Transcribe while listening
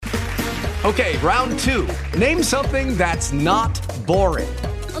Okay, round two. Name something that's not boring.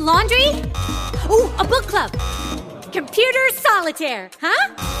 A laundry? Ooh, a book club. Computer solitaire,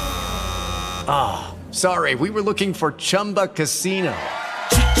 huh? Ah, sorry, we were looking for Chumba Casino.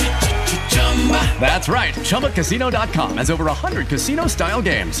 That's right, ChumbaCasino.com has over 100 casino-style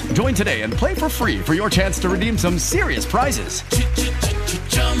games. Join today and play for free for your chance to redeem some serious prizes.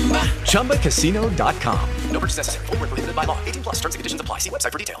 ChumbaCasino.com. No purchase necessary. Void where prohibited by law. 18 plus. Terms and conditions apply. See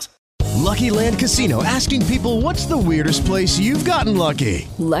website for details. Lucky Land Casino, asking people, what's the weirdest place you've gotten lucky?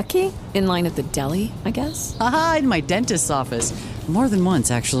 Lucky? In line at the deli, I guess? Aha, in my dentist's office. More than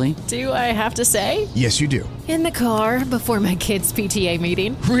once, actually. Do I have to say? Yes, you do. In the car before my kids' PTA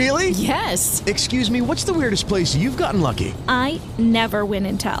meeting. Really? Yes. Excuse me, what's the weirdest place you've gotten lucky? I never win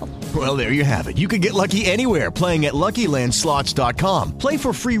and tell. Well, there you have it. You can get lucky anywhere, playing at LuckyLandSlots.com. Play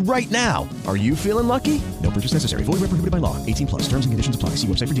for free right now. Are you feeling lucky? No purchase necessary. Void where prohibited by law. 18 plus. Terms and conditions apply. See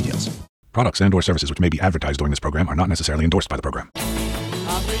website for details. Products and/or services which may be advertised during this program are not necessarily endorsed by the program.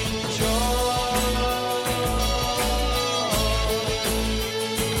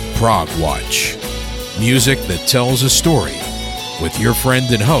 Prog Watch. Music that tells a story with your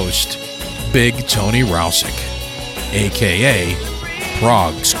friend and host, Big Tony Rousick, a.k.a.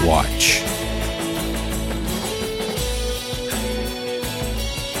 Prog Squatch.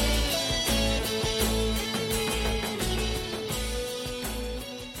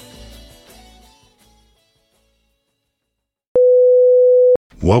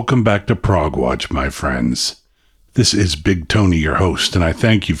 Welcome back to Prog Watch, my friends. This is Big Tony, your host, and I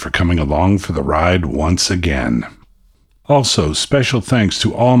thank you for coming along for the ride once again. Also, special thanks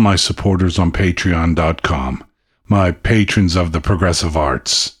to all my supporters on Patreon.com, my patrons of the progressive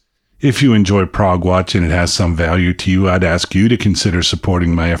arts. If you enjoy Prog Watch and it has some value to you, I'd ask you to consider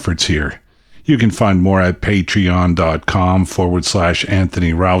supporting my efforts here. You can find more at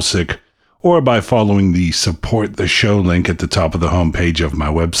patreon.com/Anthony Rousick, or by following the Support the Show link at the top of the homepage of my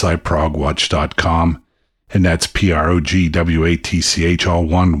website, progwatch.com. And that's PROGWATCH, all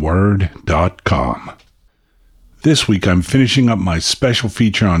one word, .com. This week I'm finishing up my special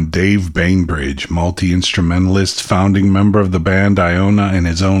feature on Dave Bainbridge, multi-instrumentalist, founding member of the band Iona and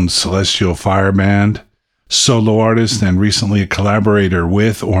his own Celestial Fire Band, solo artist and recently a collaborator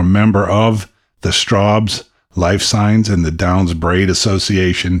with or member of the Straubs, Life Signs, and the Downs Braid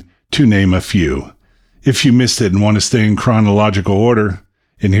Association, to name a few. If you missed it and want to stay in chronological order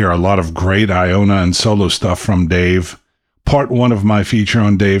and hear a lot of great Iona and solo stuff from Dave, part 1 of my feature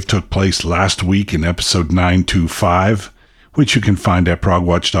on Dave took place last week in episode 925, which you can find at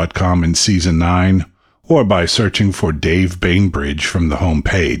progwatch.com in season 9, or by searching for Dave Bainbridge from the home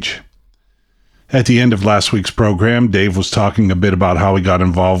page. At the end of last week's program, Dave was talking a bit about how he got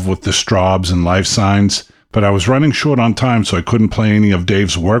involved with the Straubs and Life Signs, but I was running short on time, so I couldn't play any of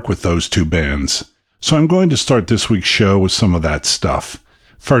Dave's work with those two bands. So I'm going to start this week's show with some of that stuff.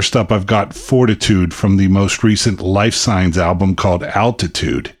 First up, I've got Fortitude from the most recent Life Signs album called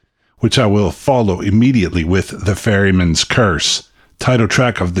Altitude, which I will follow immediately with The Ferryman's Curse, title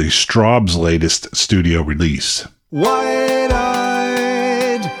track of the Straubs' latest studio release. Wide-eyed,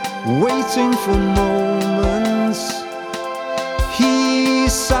 waiting for moments, he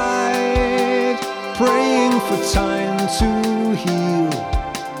sighed, praying for time to heal.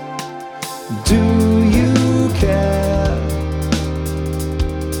 Do you care?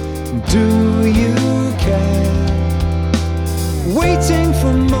 Do you care? Waiting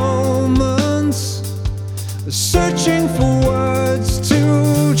for moments, searching for words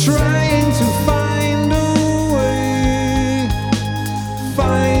to trying to find a way,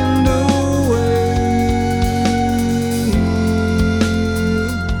 find a way.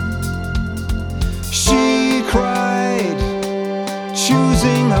 She cried,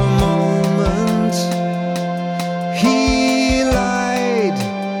 choosing her moment. He lied,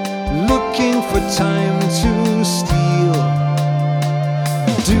 looking for time to steal.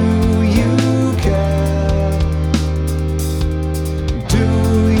 Do you care? Do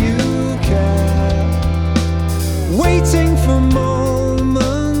you care? Waiting for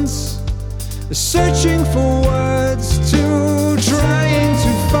moments, searching for words to trying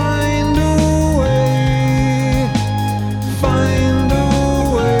to find a way, find a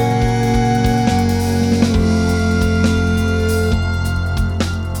way.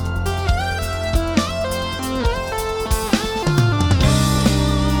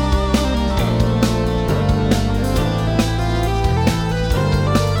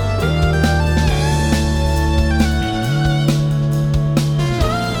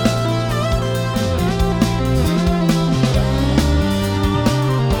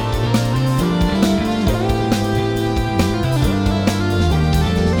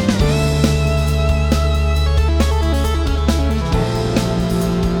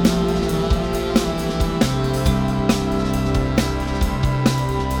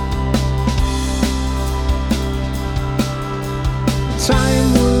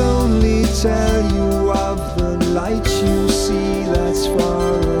 tell you of the light you see that's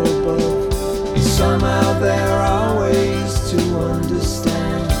far above. Somehow there are ways to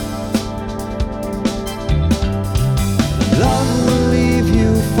understand. Love will leave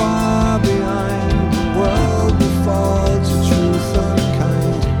you far behind. The world will fall to truth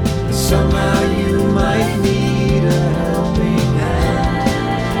unkind. And somehow you might need a helping hand.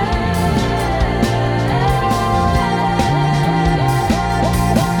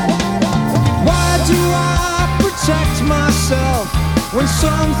 Why do I protect myself when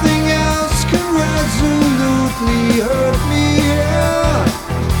something else can resolutely hurt me? Yeah.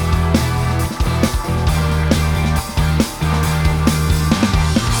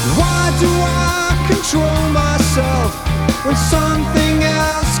 Why do I control myself when something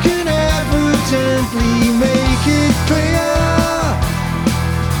else can evidently make it clear?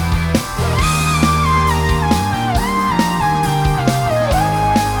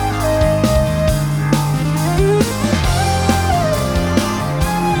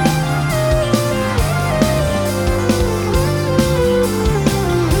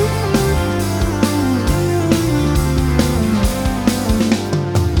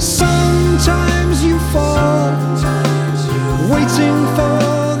 Sometimes you fall, waiting for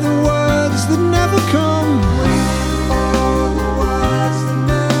the words that never come.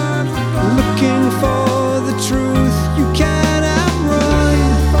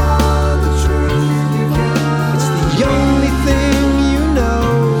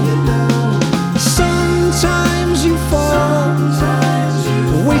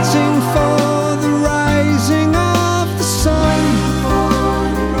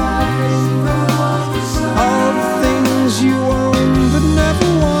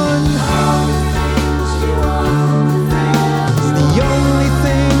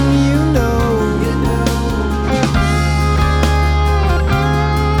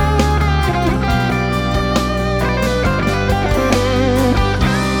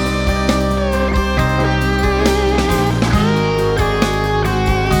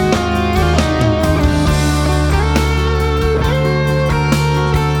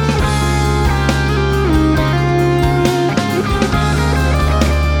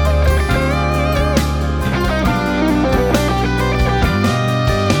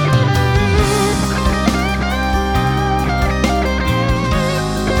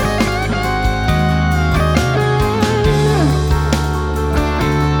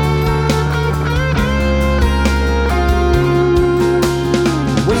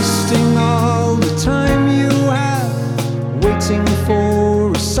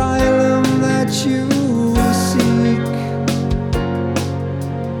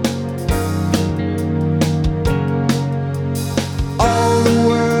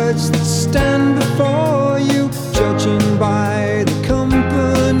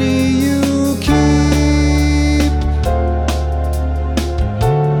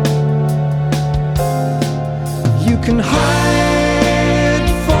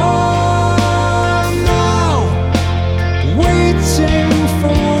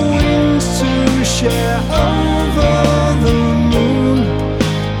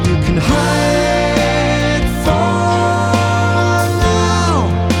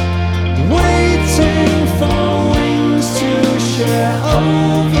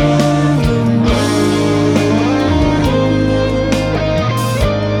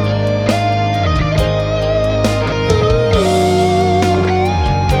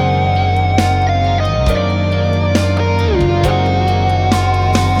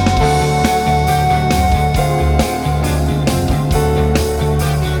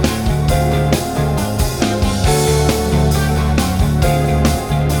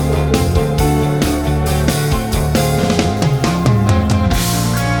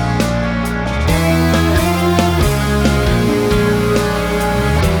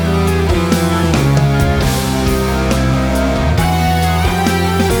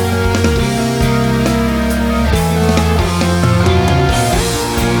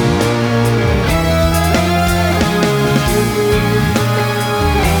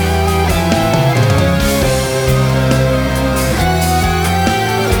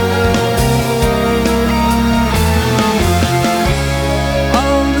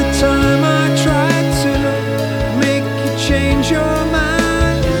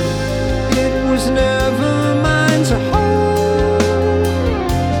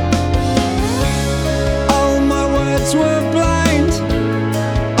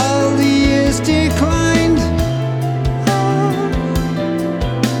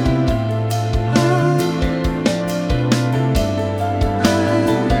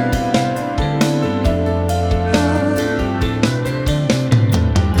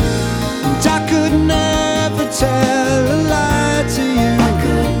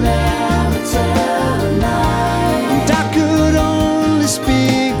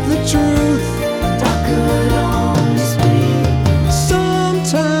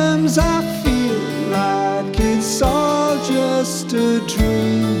 Sometimes I feel like it's all just a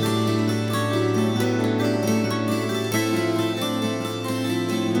dream.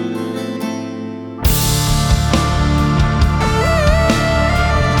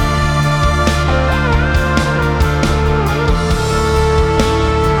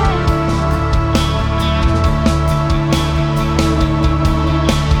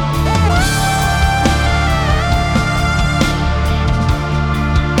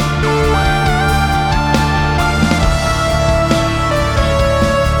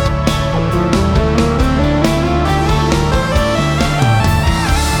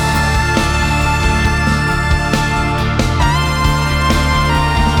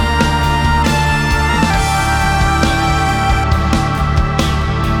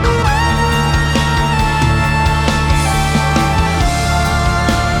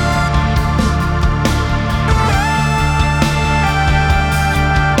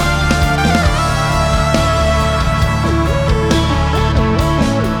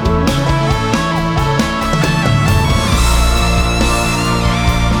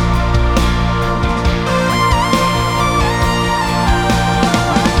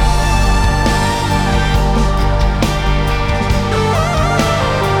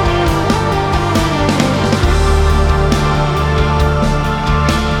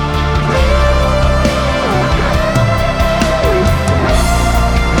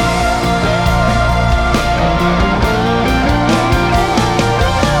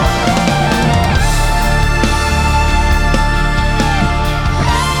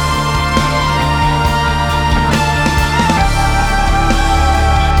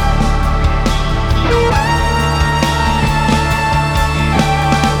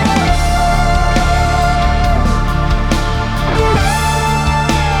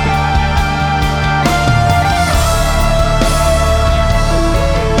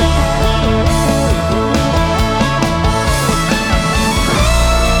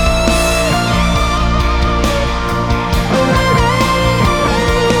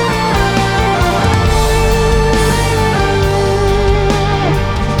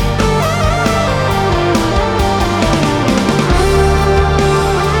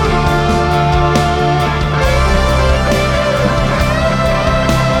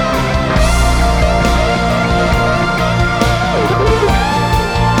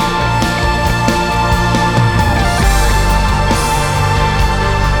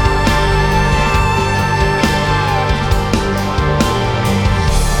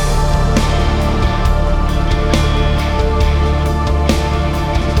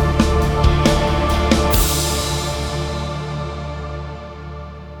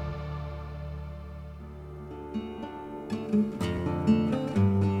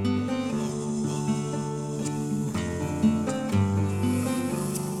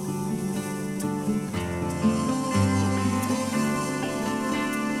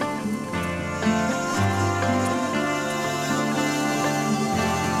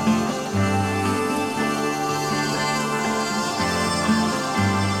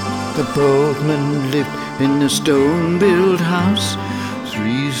 The boatman lived in a stone-built house,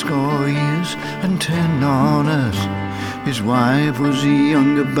 70 years and 10 on earth. His wife was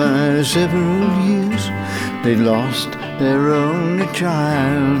younger by several years. They lost their only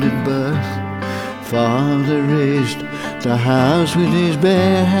child at birth. Father raised the house with his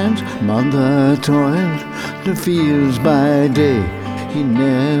bare hands. Mother toiled the fields by day. He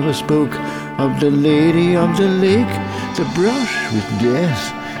never spoke of the lady of the lake, the brush with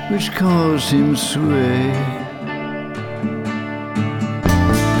death which caused him sway.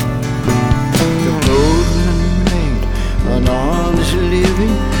 The boatman made an honest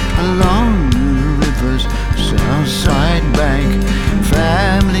living along the river's south side bank.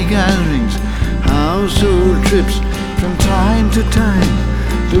 Family gatherings, household trips, from time to time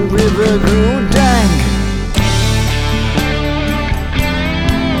the river grew dank.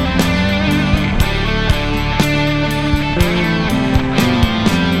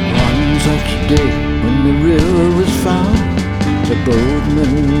 Day when the river was foul, the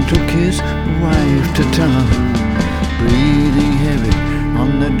boatman took his wife to town. Breathing heavy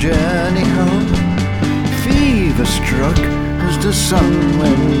on the journey home, fever struck as the sun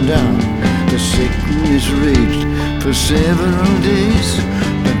went down. The sickness raged for several days.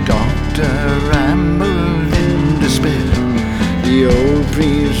 The doctor rambled in despair. The old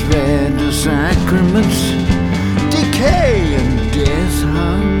priest read the sacraments. Decay and death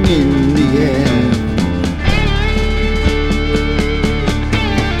hung in the air.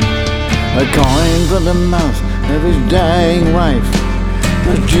 A coin for the mouth of his dying wife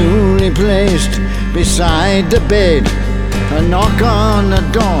was duly placed beside the bed. A knock on the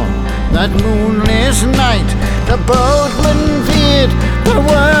door That moonless night, the boatman feared the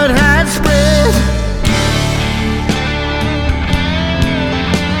word had spread.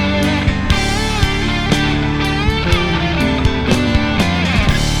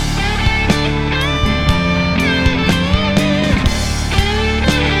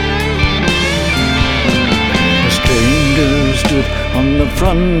 The stranger stood on the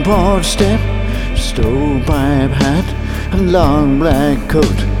front porch step, stovepipe hat and long black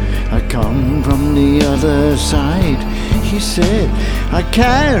coat. I come from the other side, he said. I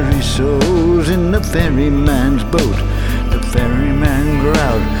carry souls in the ferryman's boat. The ferryman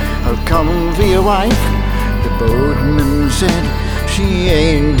growled, I'll come for your wife. The boatman said, she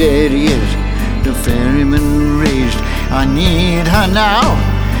ain't dead yet. The ferryman raged, I need her now.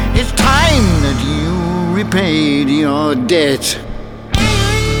 It's time that you repaid your debt.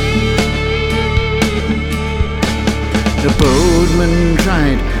 The boatman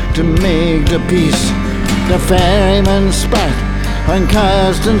tried to make the peace. The ferryman spat and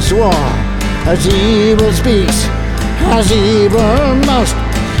cursed and swore. As evil speaks, as evil must,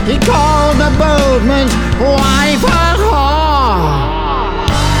 he called the boatman's wife a whore.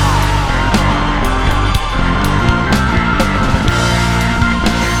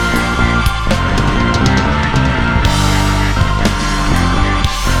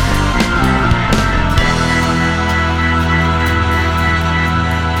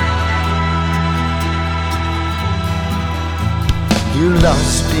 You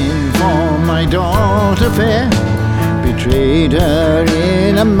lost him for my daughter fair, betrayed her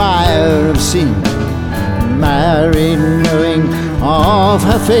in a mire of sin, married knowing of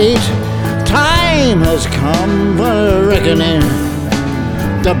her fate. Time has come for a reckoning.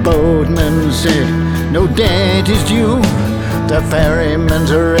 The boatman said, no debt is due. The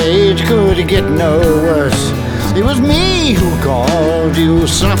ferryman's rage could get no worse. It was me who called you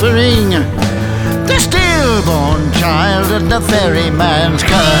suffering, the stillborn child of the ferryman's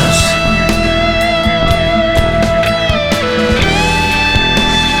curse.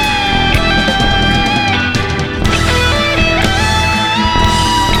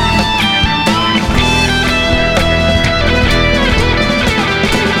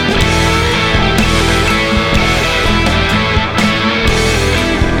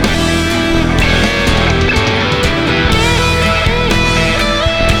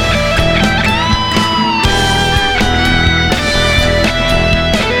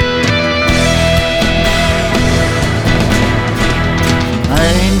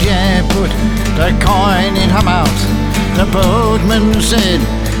 The coin in her mouth, the boatman said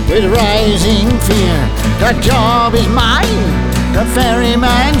with rising fear, that job is mine. The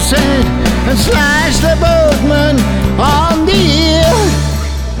ferryman said, and slashed the boatman on the ear.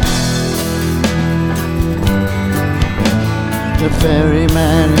 The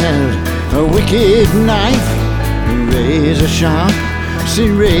ferryman held a wicked knife, a razor sharp,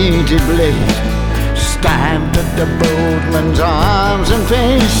 serrated blade, stabbed at the boatman's arms and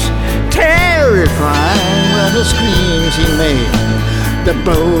face. Terrifying were the screams he made. The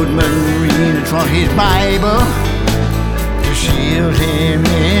boatman reached for his Bible to shield him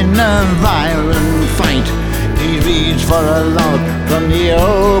in a violent fight. He reached for a log from the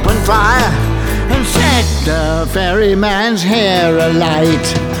open fire and set the ferryman's hair alight.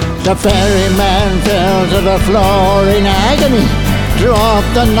 The ferryman fell to the floor in agony,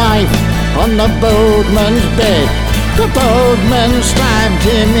 dropped the knife on the boatman's bed. The boatman stabbed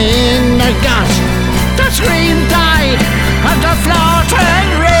him in the gut. The scream died and the floor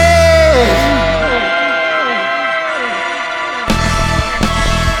turned red.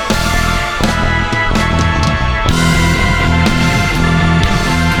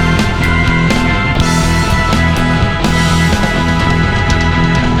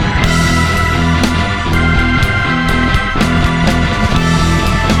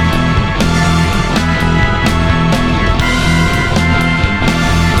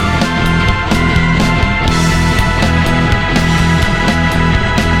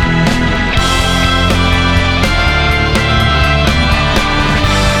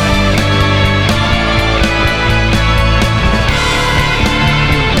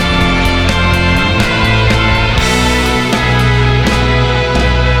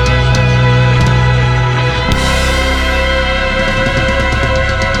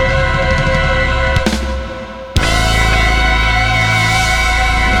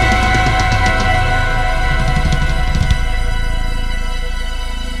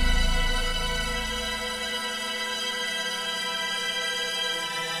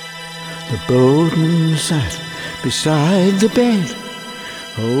 The boatman sat beside the bed,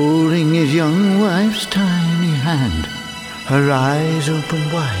 holding his young wife's tiny hand. her eyes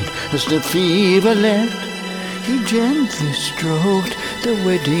open wide as the fever left. He gently stroked the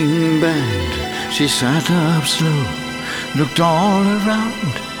wedding band. She sat up slow, looked all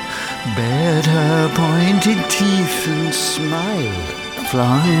around, bared her pointed teeth and smiled,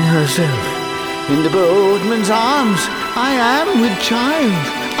 flung herself in the boatman's arms. I am with child,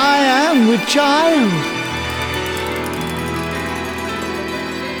 I am with child.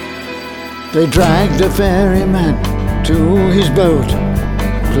 They dragged the ferryman to his boat,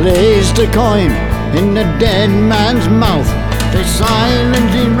 placed a coin in the dead man's mouth. They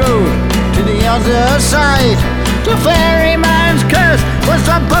silently rowed to the other side. The ferryman's curse was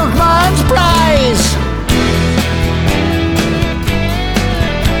the boatman's prize.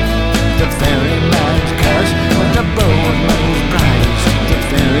 The ferryman's curse was the boatman's prize. The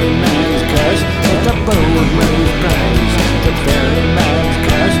ferryman's curse was the boatman's prize. The ferryman's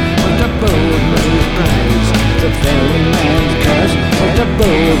curse was the boatman's prize. The ferryman's curse was the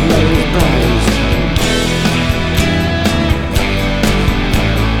boatman's prize.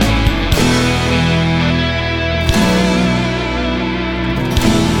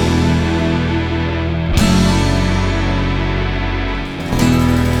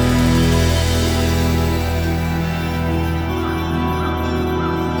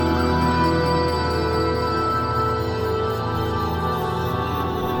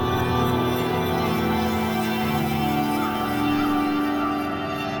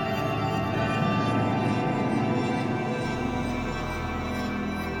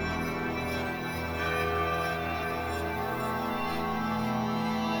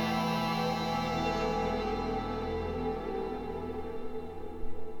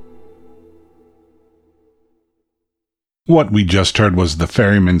 What we just heard was The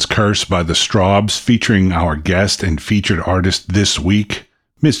Ferryman's Curse by the Strawbs, featuring our guest and featured artist this week,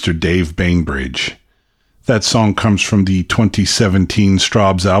 Mr. Dave Bainbridge. That song comes from the 2017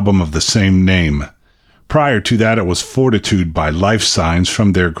 Strawbs album of the same name. Prior to that, it was Fortitude by Life Signs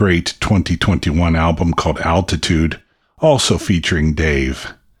from their great 2021 album called Altitude, also featuring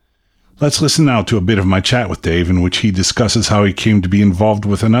Dave. Let's listen now to a bit of my chat with Dave, in which he discusses how he came to be involved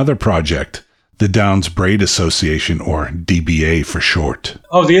with another project, the Downs Braid Association, or DBA for short.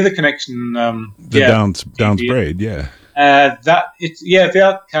 Oh, the other connection, Downs Braid, yeah. That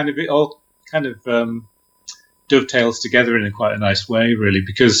it all kind of dovetails together in quite a nice way, really,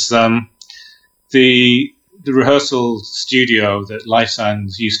 because the rehearsal studio that Life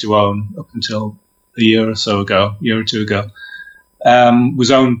Signs used to own up until a year or two ago,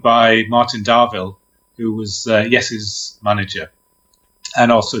 was owned by Martin Darville, who was Yes's manager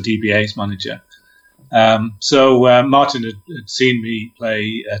and also DBA's manager. So Martin had seen me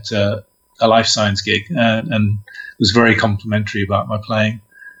play at a Life Signs gig and was very complimentary about my playing.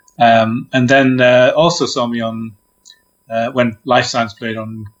 And then also saw me on when Life Signs played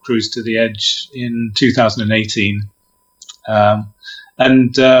on Cruise to the Edge in 2018. I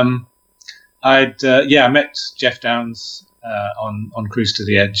met Jeff Downs on Cruise to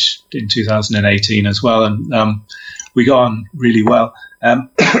the Edge in 2018 as well, and we got on really well.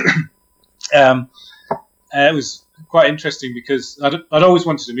 It was quite interesting because I'd always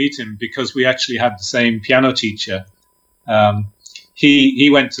wanted to meet him because we actually had the same piano teacher. He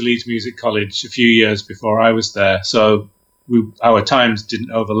went to Leeds Music College a few years before I was there, so our times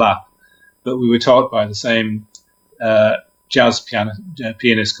didn't overlap, but we were taught by the same jazz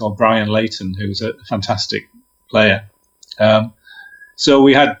pianist called Brian Layton, who was a fantastic player. So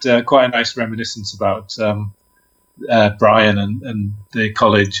we had quite a nice reminiscence about Brian and the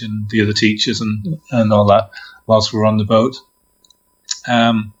college and the other teachers and all that whilst we were on the boat.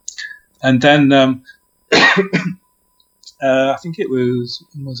 And then I think it was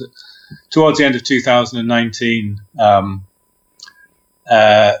towards the end of 2019,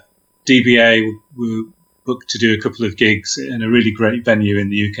 DBA were booked to do a couple of gigs in a really great venue in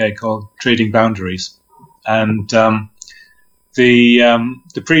the UK called Trading Boundaries. And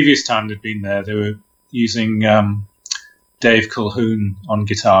the previous time they'd been there, they were using Dave Culhoun on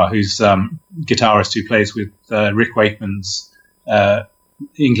guitar, who's guitarist who plays with Rick Wakeman's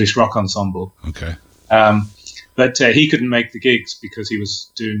English rock ensemble. Okay. But he couldn't make the gigs because he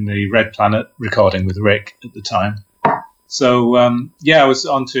was doing the Red Planet recording with Rick at the time. So, I was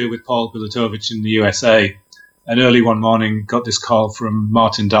on tour with Paul Bilatovich in the USA, and early one morning got this call from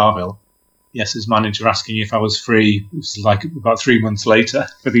Martin Darville, his manager, asking if I was free. It was like about 3 months later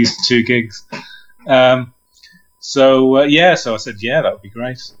for these two gigs. So I said, that would be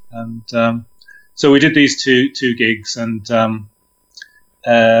great. And so we did these two gigs, and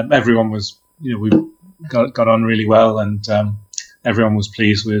everyone was, we got on really well, and everyone was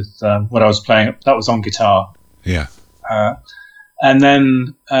pleased with what I was playing. That was on guitar. Yeah. And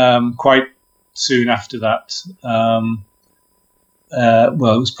then quite soon after that, well, it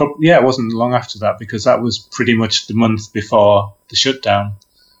was it wasn't long after that, because that was pretty much the month before the shutdown.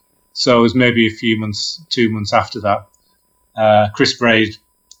 So it was maybe 2 months after that. Chris Braid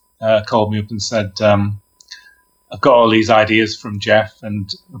called me up and said, I've got all these ideas from Jeff,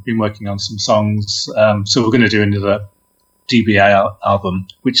 and I've been working on some songs. So we're going to do another DBA album,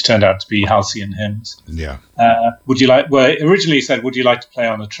 which turned out to be Halcyon Hymns. Yeah. Originally he said, would you like to play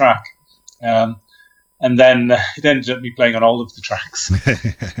on a track? And then it ended up me playing on all of the tracks.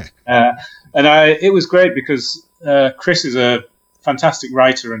 It was great because Chris is a fantastic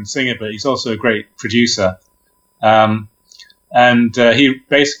writer and singer, but he's also a great producer. He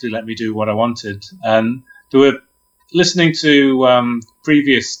basically let me do what I wanted. And there were, listening to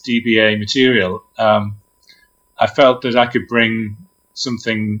previous DBA material, I felt that I could bring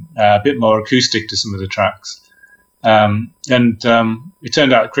something a bit more acoustic to some of the tracks. It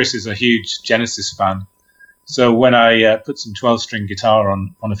turned out Chris is a huge Genesis fan. So when I put some 12-string guitar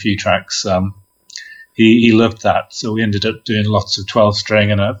on a few tracks, he loved that. So we ended up doing lots of 12-string,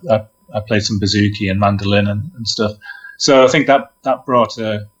 and I played some bouzouki and mandolin and stuff. So I think that brought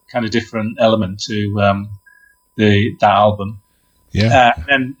a kind of different element to that album. Yeah.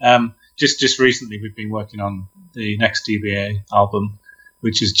 And just recently we've been working on the next DBA album,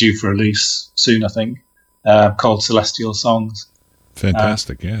 which is due for release soon, I think, called Celestial Songs.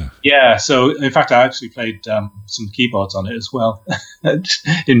 Fantastic, yeah. Yeah, so in fact I actually played some keyboards on it as well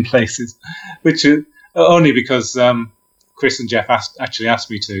in places, which only because Chris and Jeff actually asked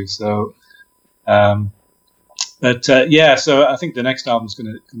me to. So, so I think the next album's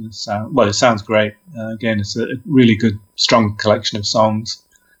going to sound, well, it sounds great. Again, it's a really good, strong collection of songs.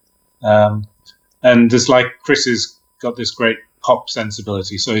 And there's Chris has got this great pop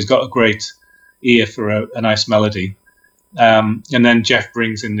sensibility, so he's got a great ear for a nice melody. And then Jeff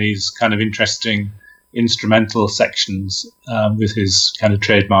brings in these kind of interesting instrumental sections with his kind of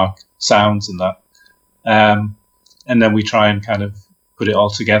trademark sounds and that. And then we try and kind of put it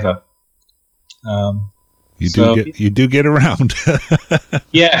all together. You do get around.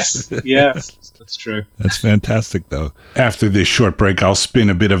 Yes, that's true. That's fantastic, though. After this short break, I'll spin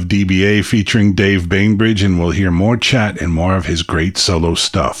a bit of DBA featuring Dave Bainbridge, and we'll hear more chat and more of his great solo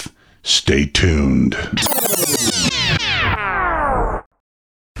stuff. Stay tuned.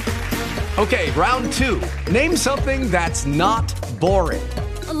 Okay, round 2. Name something that's not boring.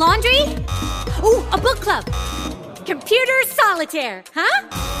 A laundry? Ooh, a book club. Computer solitaire, huh?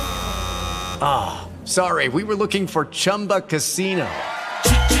 Ah, sorry, we were looking for Chumba Casino.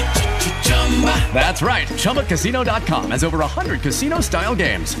 That's right, ChumbaCasino.com has over 100 casino-style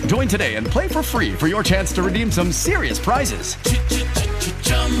games. Join today and play for free for your chance to redeem some serious prizes.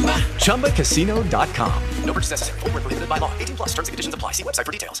 ChumbaCasino.com. No purchase necessary. Void where prohibited by law. 18+ terms and conditions apply. See website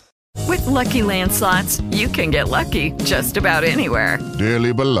for details. With Lucky Land Slots, you can get lucky just about anywhere.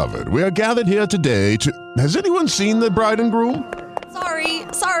 Dearly beloved, we are gathered here today to... Has anyone seen the bride and groom?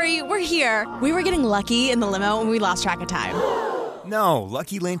 Sorry, we're here. We were getting lucky in the limo and we lost track of time. No,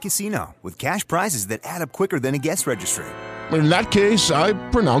 Lucky Land Casino, with cash prizes that add up quicker than a guest registry. In that case, I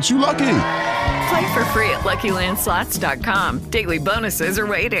pronounce you lucky. Play for free at LuckyLandSlots.com. Daily bonuses are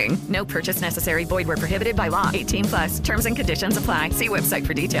waiting. No purchase necessary. Void where prohibited by law. 18+. Terms and conditions apply. See website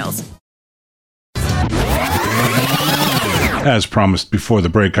for details. As promised before the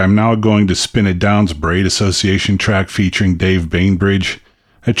break, I'm now going to spin a Downs Braid Association track featuring Dave Bainbridge,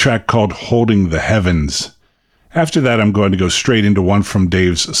 a track called Holding the Heavens. After that, I'm going to go straight into one from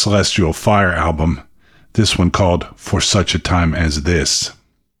Dave's Celestial Fire album, this one called For Such a Time as This.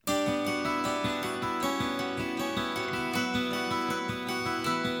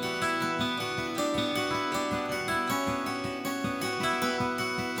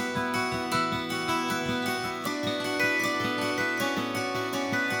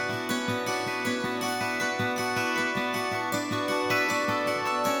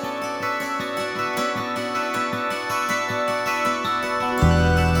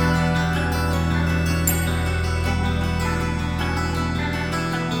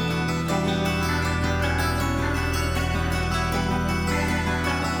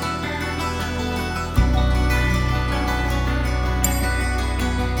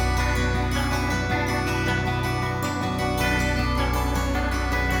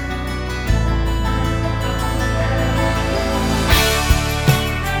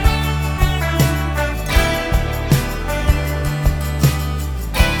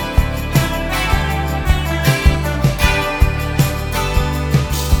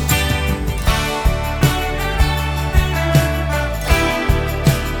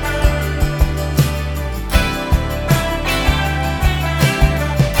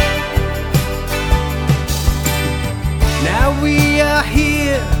 are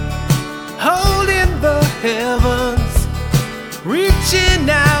here, holding the heavens, reaching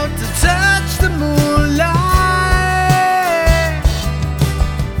out to touch the moonlight.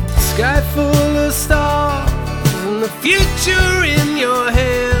 Sky full of stars and the future in your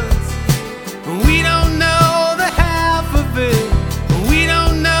hands. We don't know the half of it. We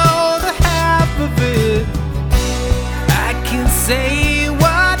don't know the half of it. I can say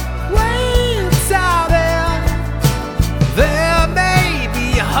what waits out there. There may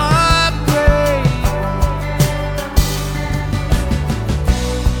be heartbreak,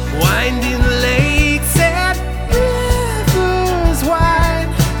 winding lakes and rivers wide.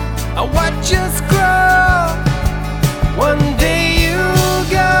 I watch us grow. One day you'll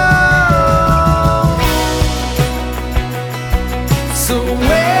go. So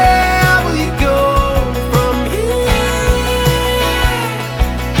where will you go from here?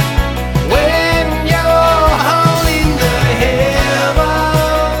 When you're holding the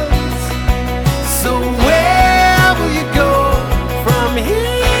heavens. So where will you go from here?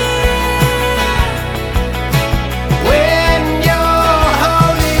 When you're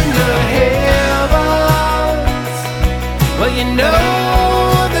holding the heavens. Well, you know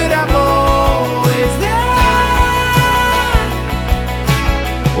that I'm always there.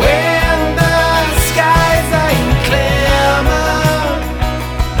 When the skies are inclement,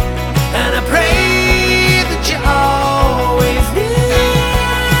 and I pray that you're always near.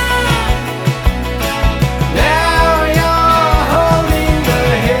 Now you're holding the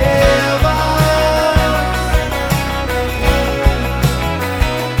heavens.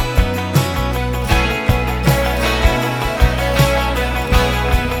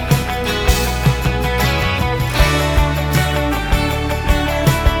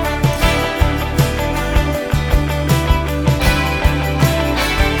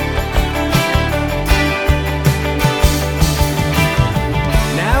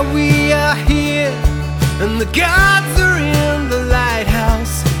 Now we are here, and the gods are in the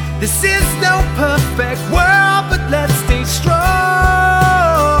lighthouse. This is no perfect world, but let's stay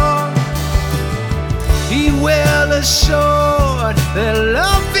strong. Be well assured that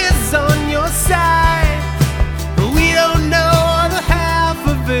love is on your side. We don't know the half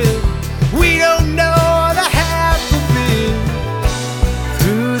of it. We don't know the half of it.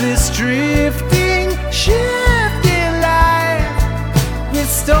 Through this drifting, shifting life, with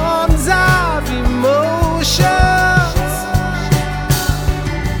storms of emotions,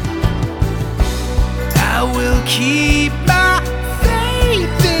 I will keep my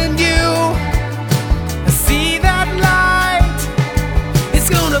faith in you. I see that light. It's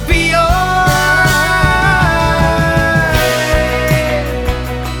gonna be alright.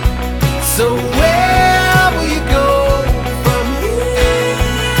 So where will you go from here?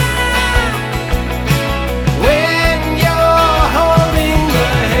 When you're holding the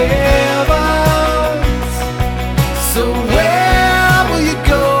heavens. So where will you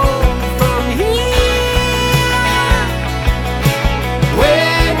go from here?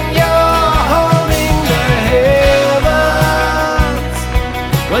 When you're holding the heavens.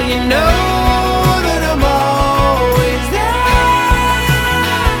 Well, you know that I'm always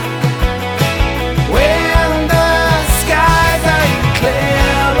there. When the skies are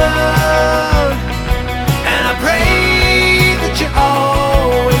inclement, and I pray that you're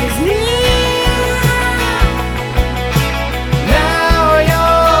always near. Now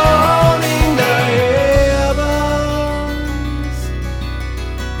you're holding the heavens.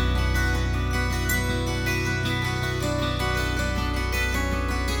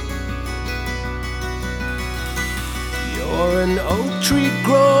 You're an oak tree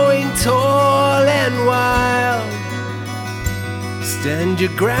growing tall and wild. Stand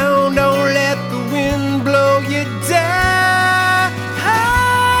your ground, don't let the wind blow you down.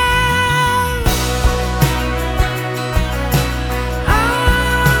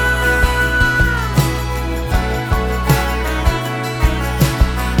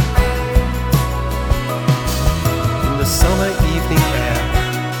 In the summer evening air,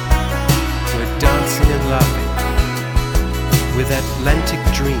 we're dancing and laughing with Atlantic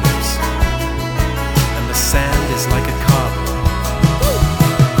dreams, and the sand is like a carpet.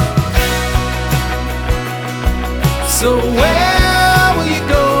 So where will you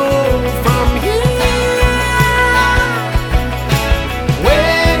go from here?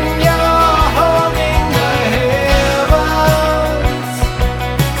 When you're holding the heavens.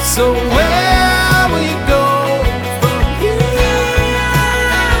 So where will you go from here?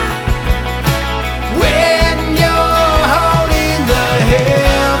 When you're holding the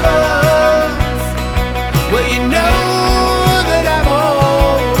heavens. Well, you know that I'm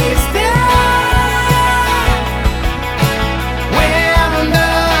always there. When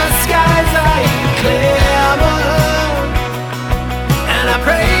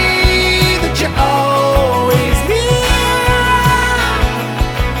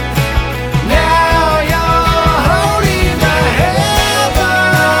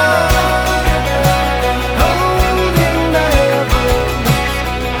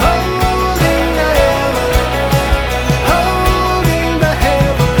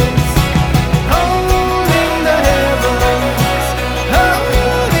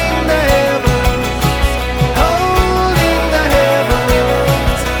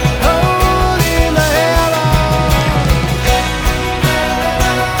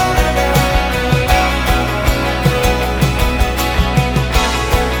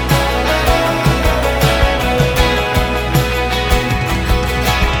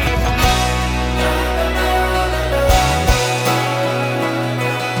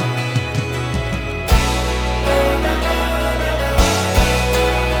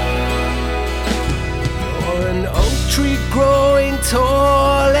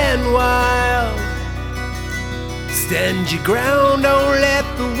stand your ground, don't let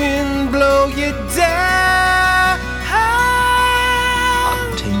the wind blow you down.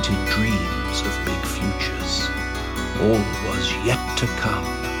 Untainted dreams of big futures, all was yet to come,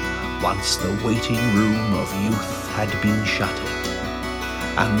 once the waiting room of youth had been shuttered,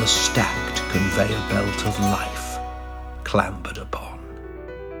 and the stacked conveyor belt of life clambered upon.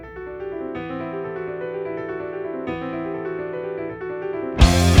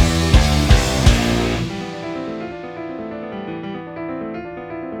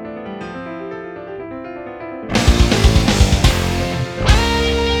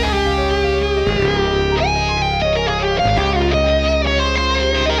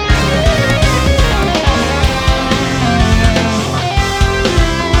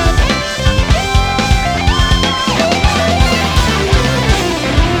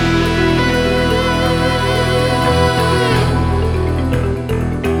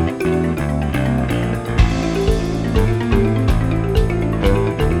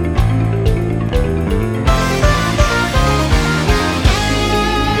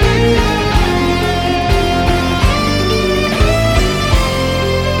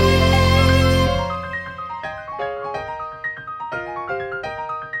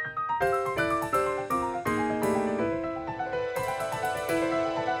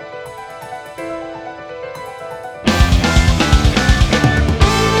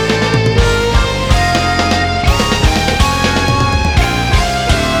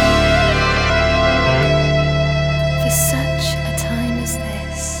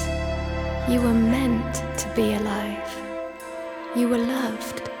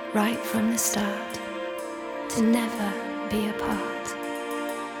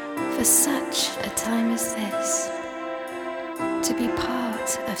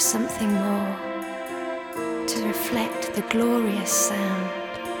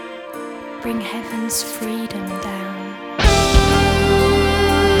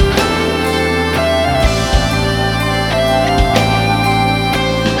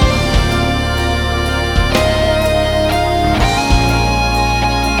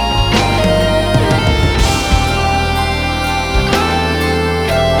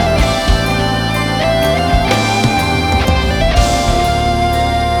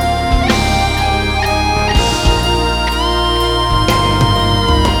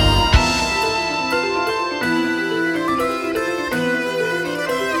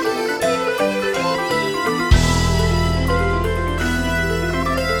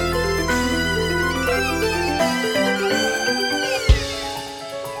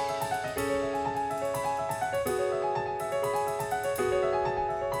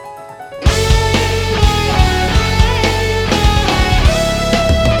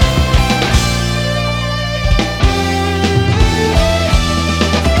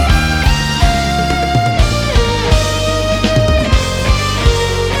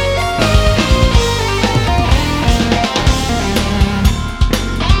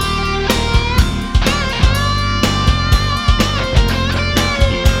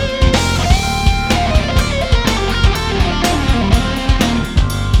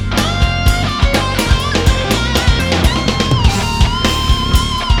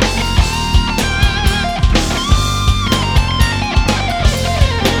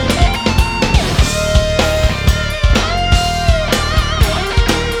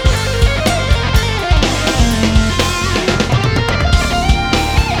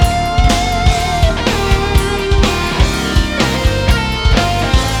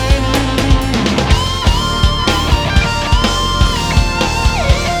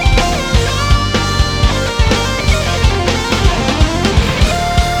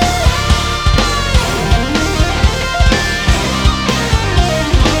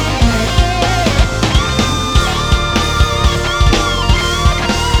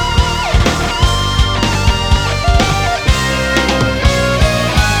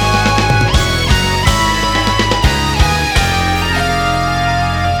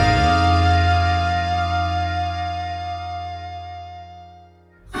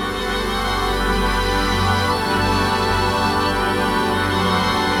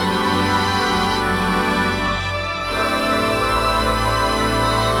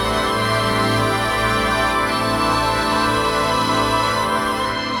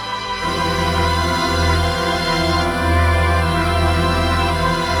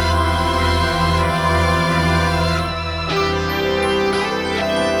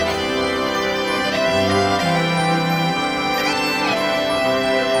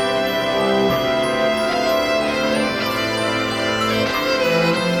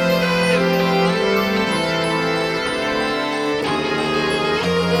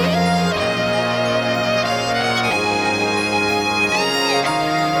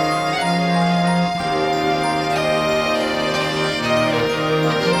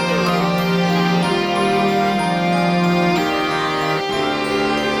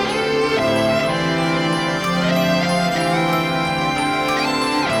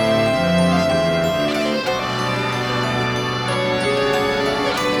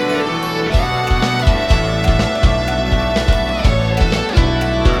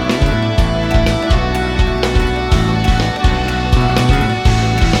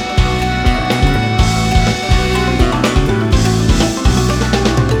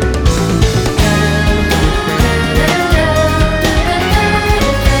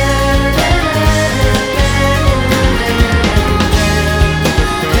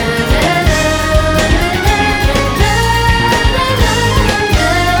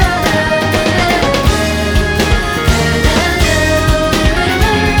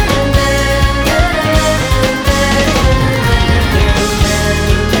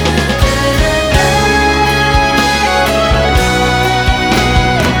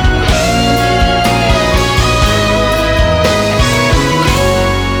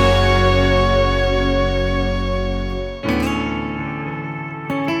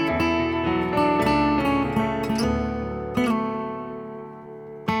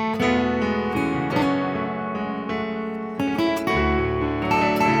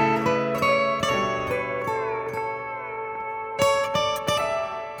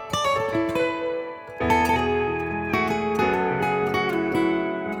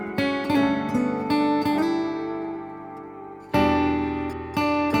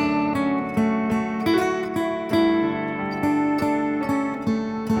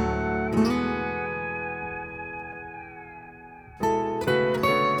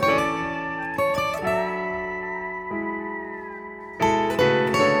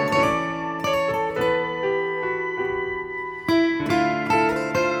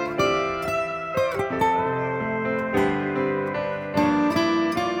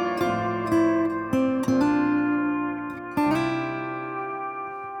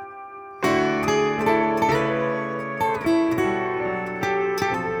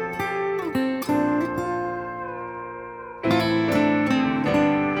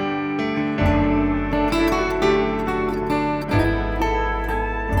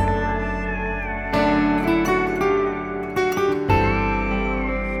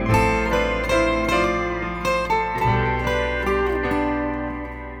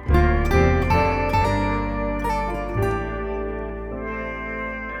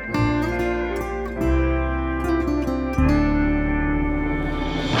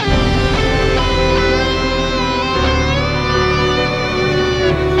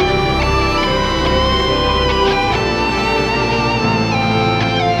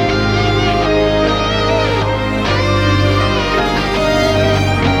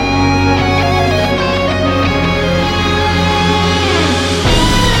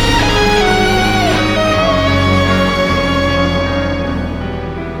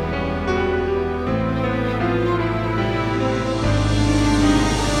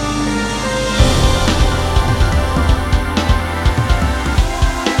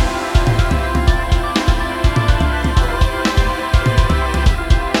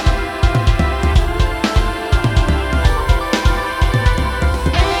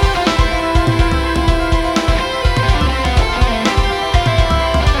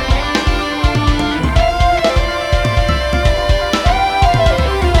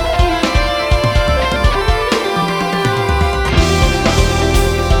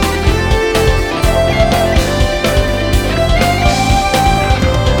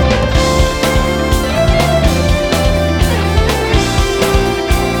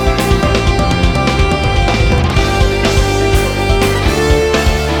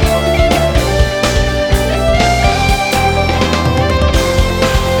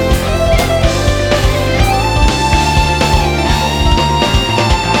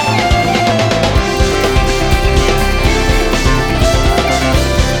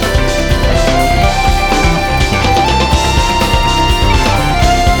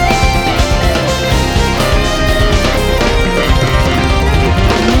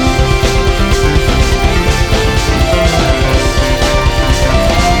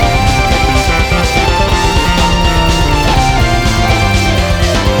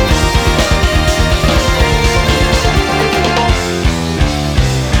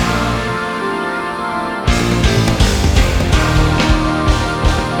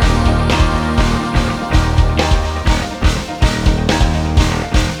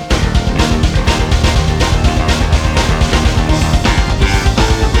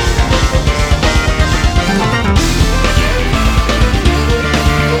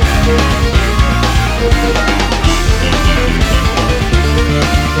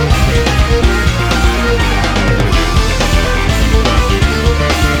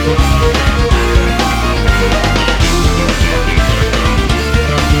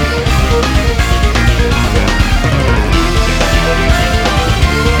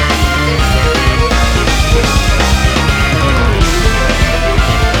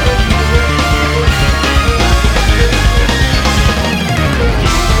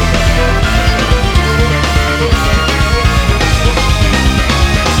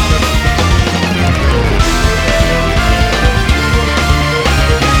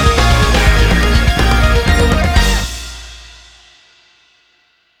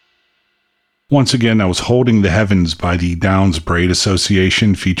 Once again, I was Holding the Heavens by the Downs Braid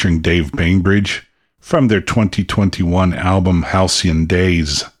Association featuring Dave Bainbridge from their 2021 album Halcyon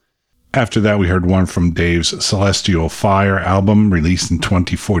Days. After that, we heard one from Dave's Celestial Fire album released in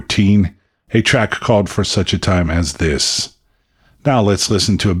 2014, a track called For Such a Time as This. Now let's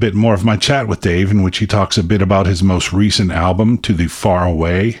listen to a bit more of my chat with Dave, in which he talks a bit about his most recent album, To the Far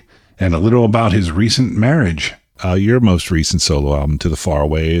Away, and a little about his recent marriage. Your most recent solo album, To the Far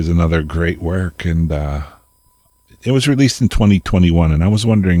Away, is another great work, and it was released in 2021, and I was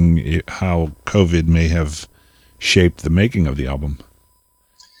wondering how COVID may have shaped the making of the album.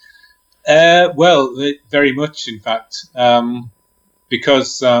 Well, very much, in fact,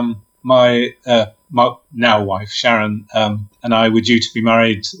 because my now wife, Sharon, and I were due to be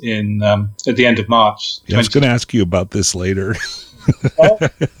married at the end of March. Yeah, I was going to ask you about this later.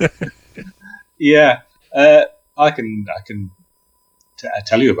 Yeah. I can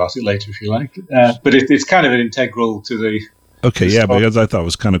tell you about it later if you like, but it's kind of an integral to the. Okay, yeah, because I thought it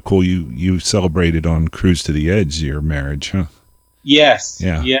was kind of cool. You celebrated on Cruise to the Edge your marriage, huh? Yes.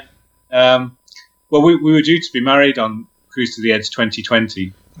 Yeah. Well, we were due to be married on Cruise to the Edge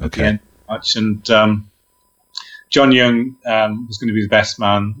 2020 at the end of March, and John Young was going to be the best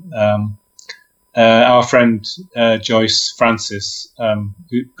man. Our friend Joyce Francis,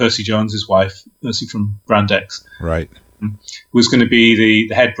 Percy Jones's wife, Percy from Brand X, right, was going to be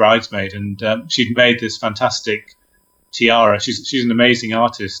the head bridesmaid, and she'd made this fantastic tiara. She's an amazing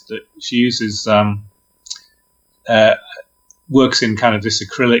artist that she uses works in kind of this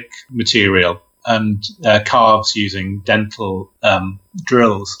acrylic material and carves using dental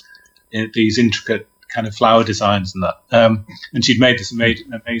drills in these intricate kind of flower designs and that. And she'd made this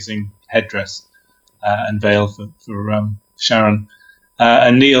amazing headdress and veil for Sharon.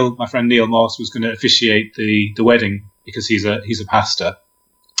 And Neil, my friend Neil Morse, was going to officiate the wedding because he's a pastor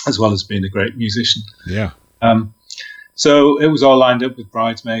as well as being a great musician. Yeah. So it was all lined up with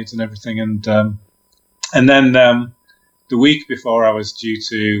bridesmaids and everything, and then the week before I was due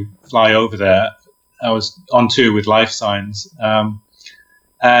to fly over there, I was on tour with Life Signs,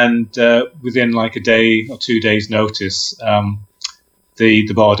 and within like a day or 2 days' notice,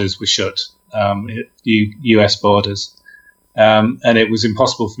 the borders were shut, US borders, and it was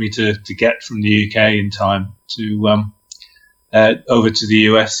impossible for me to get from the UK in time to over to the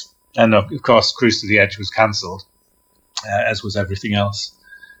US, and of course, Cruise to the Edge was cancelled, as was everything else.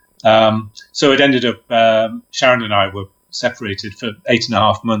 So it ended up, Sharon and I were separated for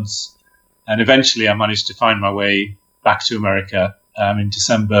 8.5 months, and eventually I managed to find my way back to America in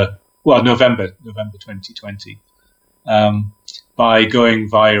November 2020, by going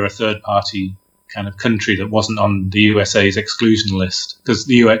via a third-party kind of country that wasn't on the USA's exclusion list, because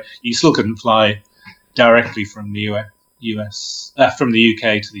you still couldn't fly directly from the from the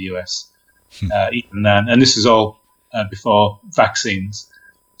UK to the US even then, and this is all before vaccines,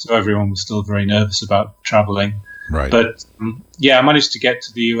 so everyone was still very nervous about traveling. Right. But I managed to get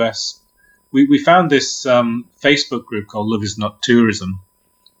to the US. We found this Facebook group called Love Is Not Tourism,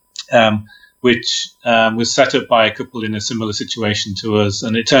 which was set up by a couple in a similar situation to us,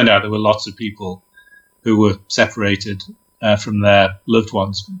 and it turned out there were lots of people who were separated from their loved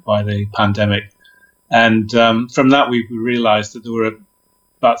ones by the pandemic. And from that, we realized that there were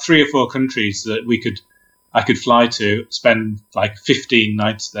about 3 or 4 countries that I could fly to, spend like 15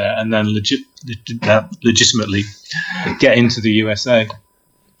 nights there, and then legitimately get into the USA.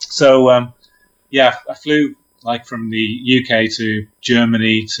 So, I flew like from the UK to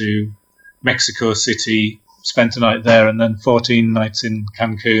Germany to Mexico City, spent a night there, and then 14 nights in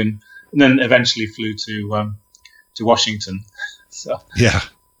Cancun, and then eventually flew to Washington. So yeah,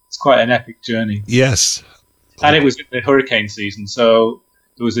 it's quite an epic journey. Yes. And it was in the hurricane season, so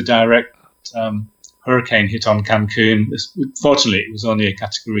there was a direct hurricane hit on Cancun. Fortunately, it was only a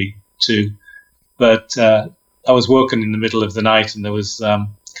Category 2, but I was woken in the middle of the night, and there was I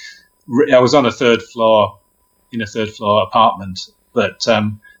was on a third floor apartment, but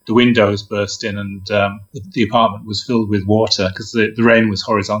the windows burst in, and the apartment was filled with water because the rain was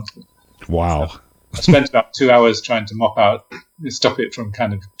horizontal. Wow. So I spent about 2 hours trying to stop it from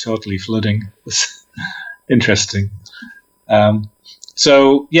kind of totally flooding. It was interesting.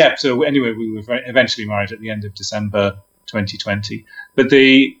 So anyway, we were eventually married at the end of December 2020. But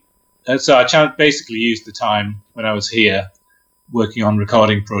so I basically used the time when I was here working on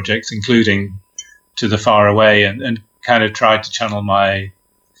recording projects, including To the Far Away, and kind of tried to channel my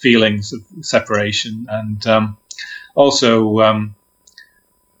feelings of separation. And also,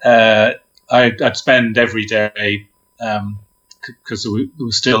 I'd spend every day, because there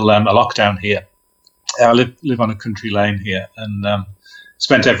was still a lockdown here. I live on a country lane here, and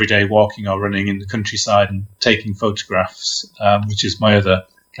spent every day walking or running in the countryside and taking photographs, which is my other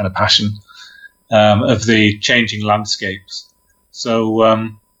kind of passion, of the changing landscapes. So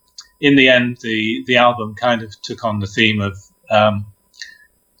in the end, the album kind of took on the theme of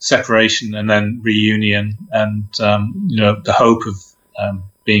separation and then reunion, and the hope of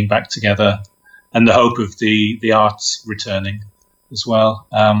being back together, and the hope of the arts returning as well.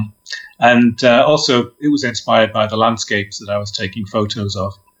 And also, it was inspired by the landscapes that I was taking photos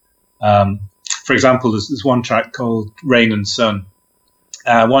of. For example, there's one track called Rain and Sun.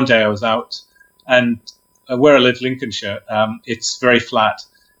 One day I was out, and where I live, Lincolnshire, it's very flat,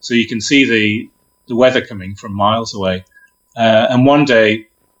 so you can see the weather coming from miles away. And one day,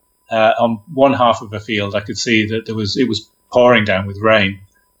 on one half of a field, I could see that it was pouring down with rain,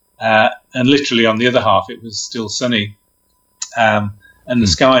 and literally on the other half, it was still sunny. And the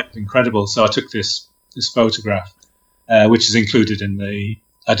sky was incredible. So I took this photograph, which is included in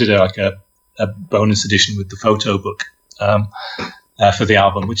I did a bonus edition with the photo book for the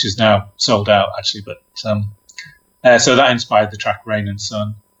album, which is now sold out actually. But so that inspired the track Rain and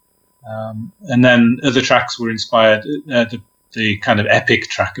Sun. And then other tracks were inspired. The kind of epic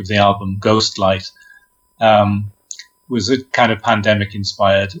track of the album, Ghost Light, was a kind of pandemic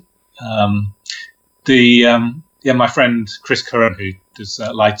inspired. My friend Chris Curran, who does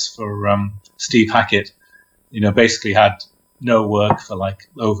lights for Steve Hackett, basically had no work for like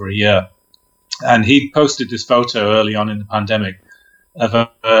over a year. And he posted this photo early on in the pandemic of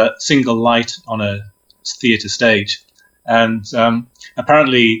a single light on a theatre stage. And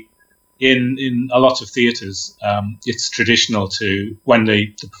apparently in a lot of theatres, it's traditional to, when the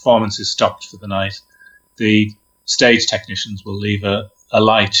performance is stopped for the night, the stage technicians will leave a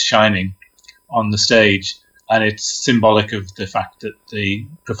light shining on the stage. And it's symbolic of the fact that the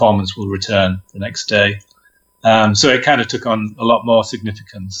performance will return the next day. So it kind of took on a lot more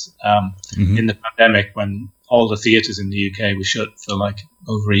significance in the pandemic when all the theatres in the UK were shut for like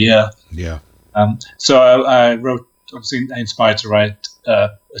over a year. Yeah. So I wrote, obviously inspired to write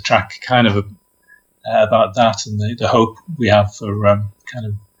a track kind of about that and the hope we have for kind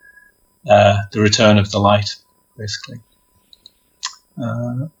of the return of the light, basically.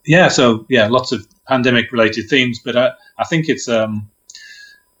 Lots of pandemic-related themes, but I think it's an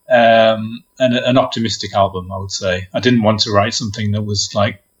optimistic album, I would say. I didn't want to write something that was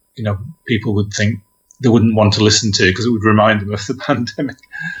like, people would think they wouldn't want to listen to because it would remind them of the pandemic.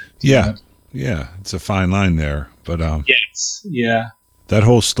 Yeah, it's a fine line there. But yes, yeah. That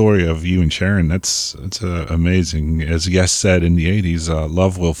whole story of you and Sharon, that's amazing. As Yes said in the 80s,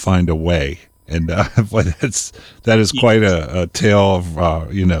 love will find a way. And boy, that is quite a tale of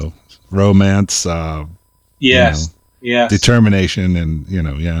romance. Yes. Determination,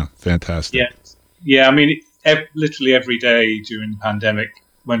 and fantastic. Yes, yeah. I mean, literally every day during the pandemic,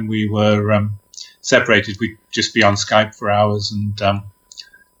 when we were separated, we'd just be on Skype for hours, and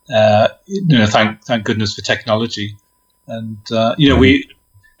thank goodness for technology. And we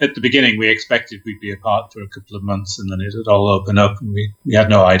at the beginning we expected we'd be apart for a couple of months, and then it would all open up, and we had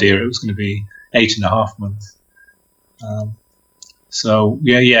no idea it was going to be 8.5 months. It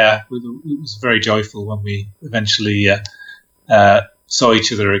was very joyful when we eventually saw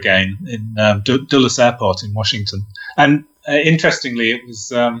each other again in Dulles Airport in Washington. And interestingly, it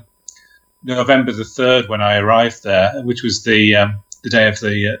was November the 3rd when I arrived there, which was the day of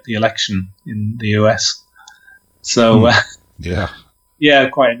the election in the US. So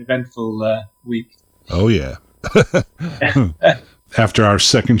quite an eventful week. Oh yeah. After our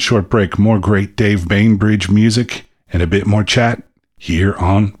second short break, more great Dave Bainbridge music and a bit more chat here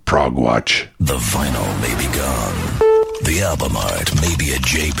on Prog Watch. The vinyl may be gone. The album art may be a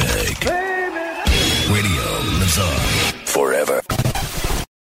JPEG. Radio lives on forever.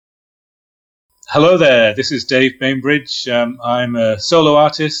 Hello there, this is Dave Bainbridge. I'm a solo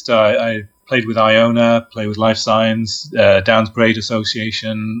artist. I played with Iona, play with Life Signs, Downs Braid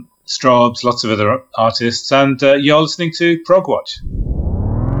Association, Straubs, lots of other artists, and you're listening to Prog Watch.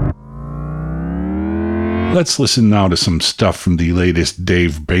 Let's listen now to some stuff from the latest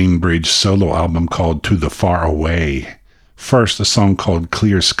Dave Bainbridge solo album called To the Far Away. First, a song called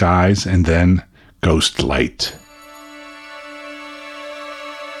Clear Skies, and then Ghost Light.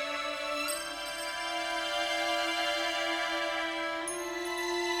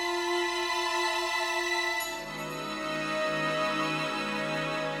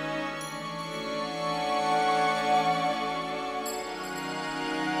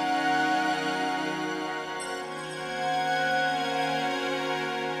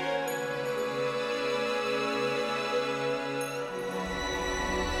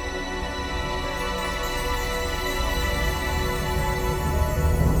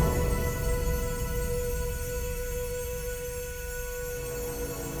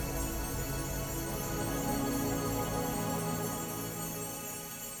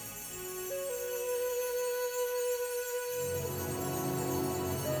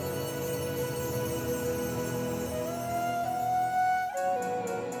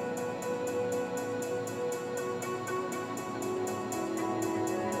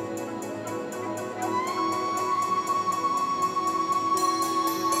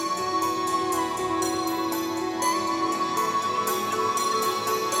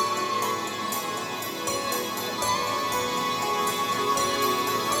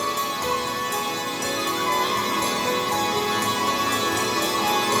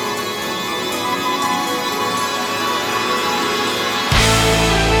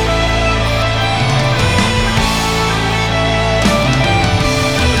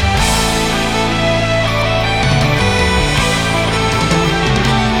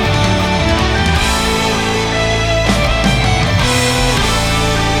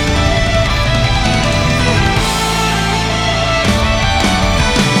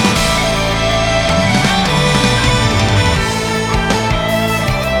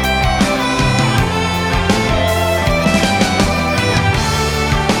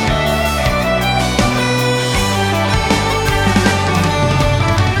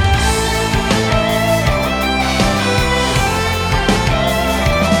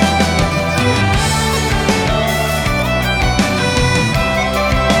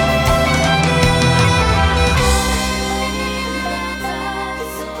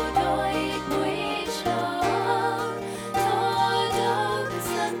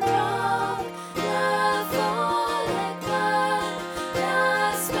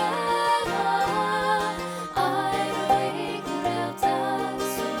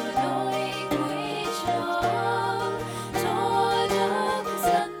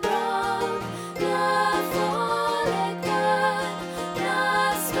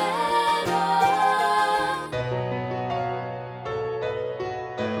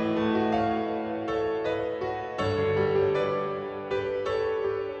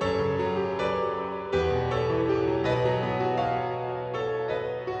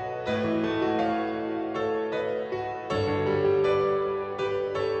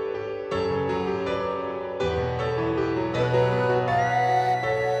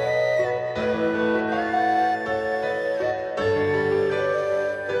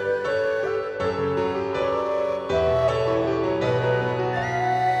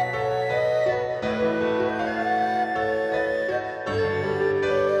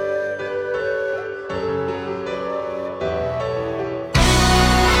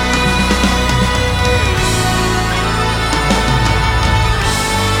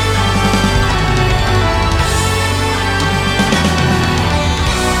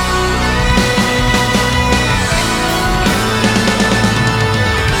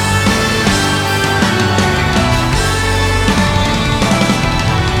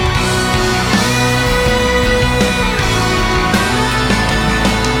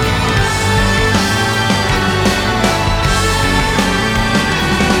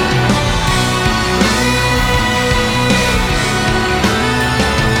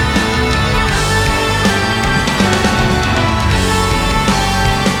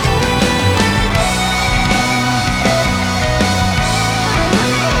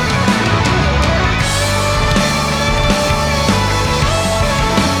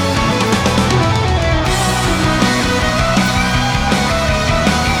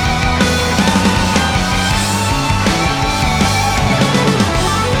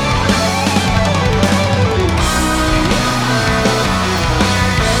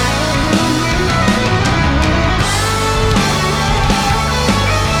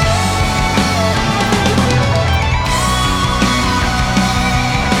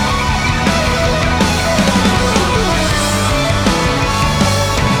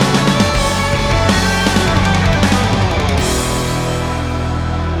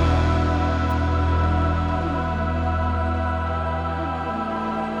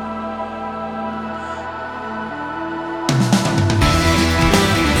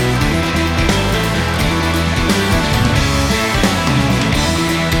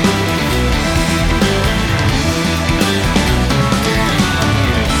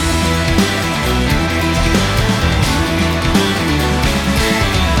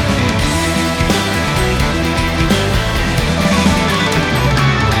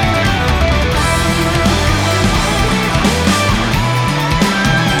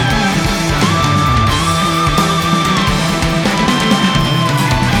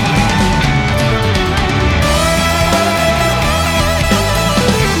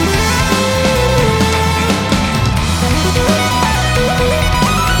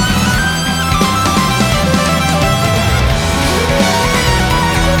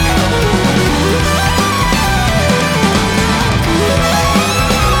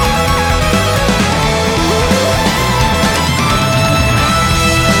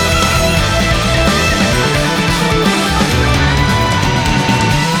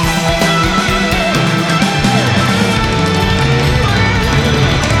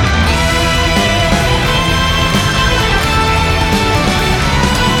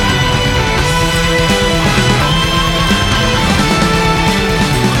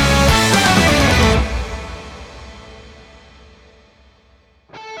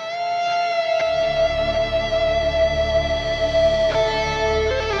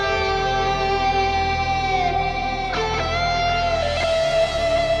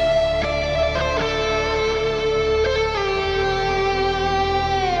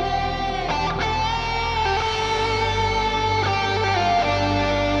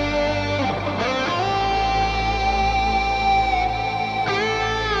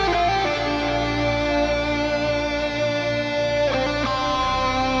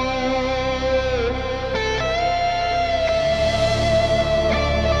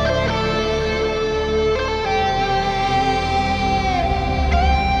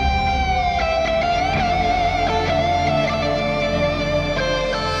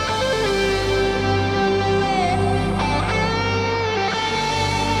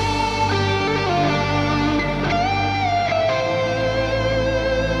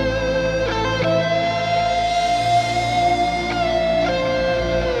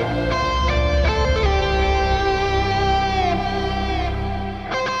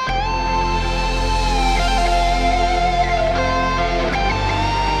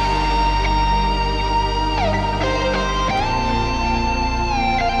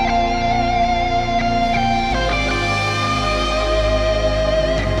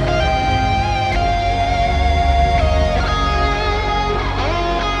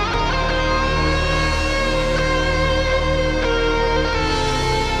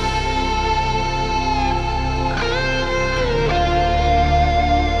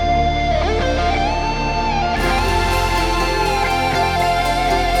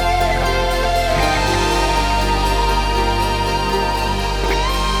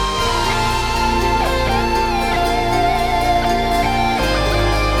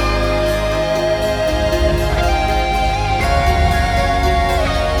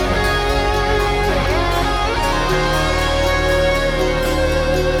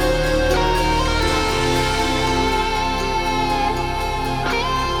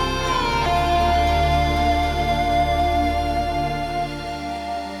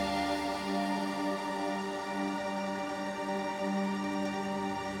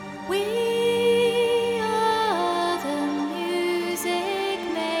 We are the music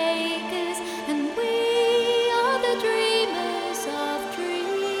makers, and we are the dreamers of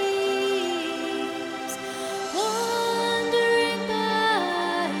dreams, wandering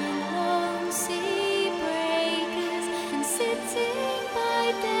by lone sea breakers and sitting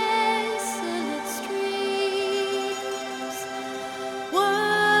by desolate streams.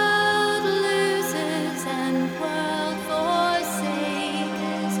 World losers and world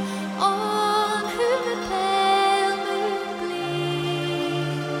forsakers, all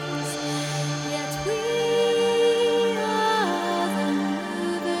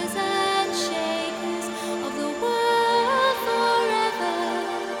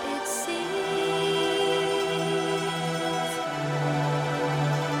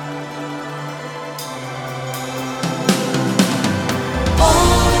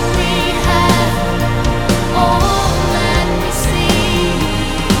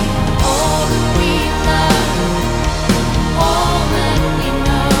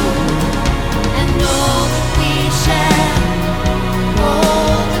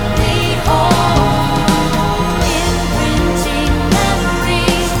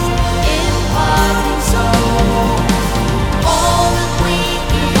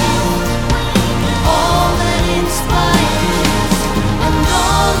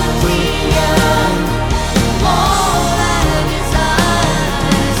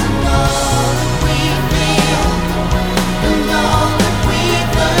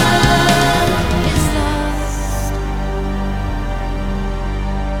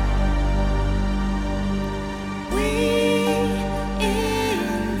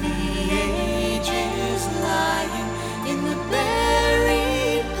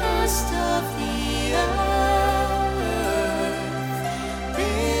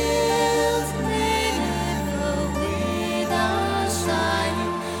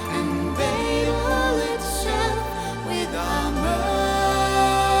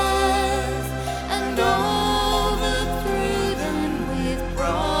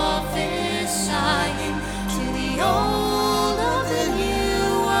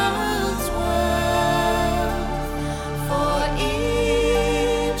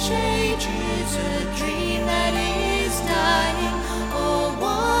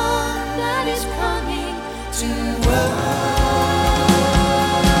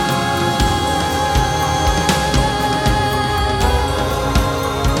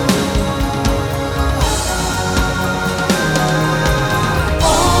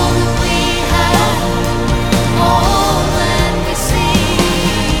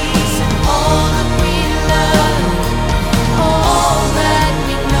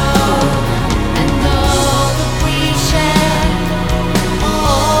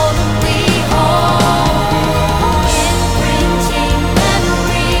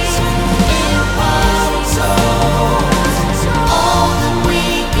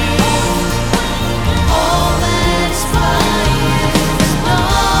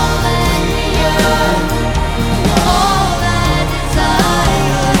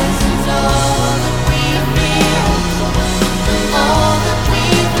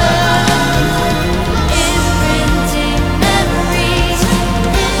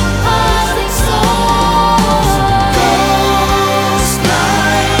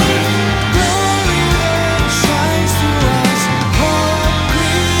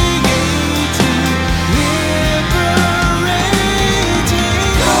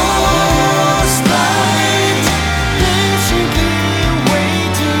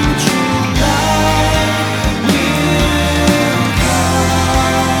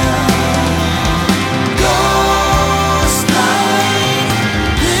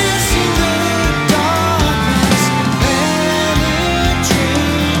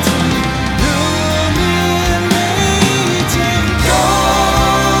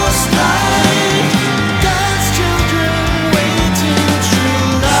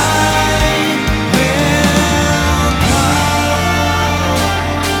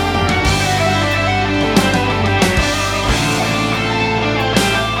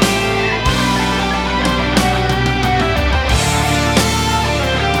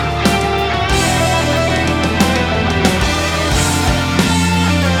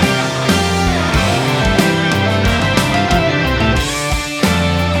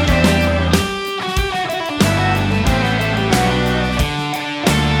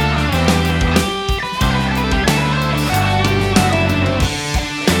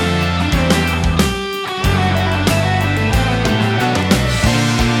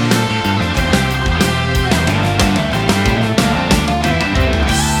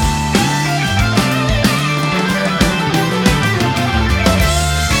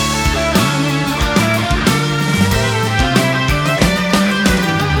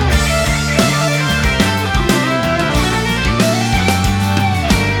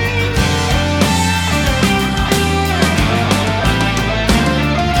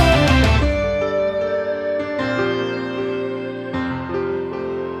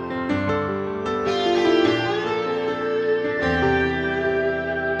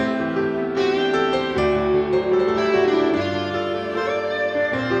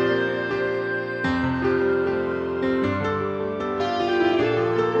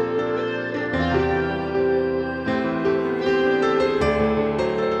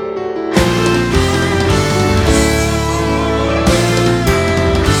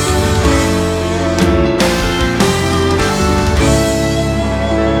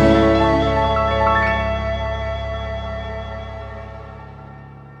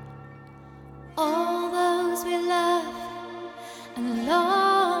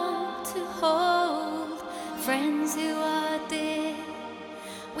friends who are dear,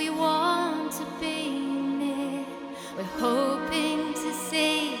 we want to be near. We're hoping to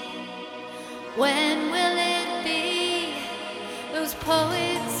see. When will it be? Those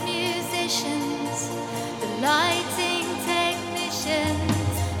poets, musicians, the lighting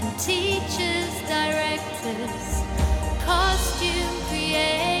technicians, and teachers, directors, costume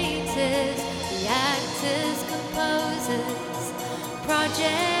creators, the actors, composers,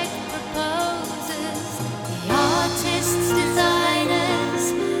 project proposers, the artists, designers,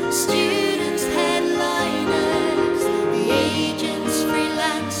 students, headliners, the agents,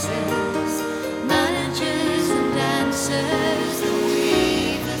 freelancers, managers and dancers, the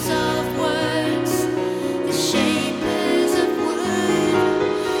weavers of words, the shapers of wood,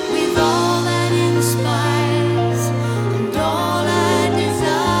 with all that inspires and all our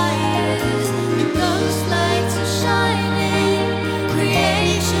desires, the ghost lights are shining,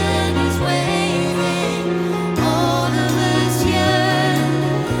 creation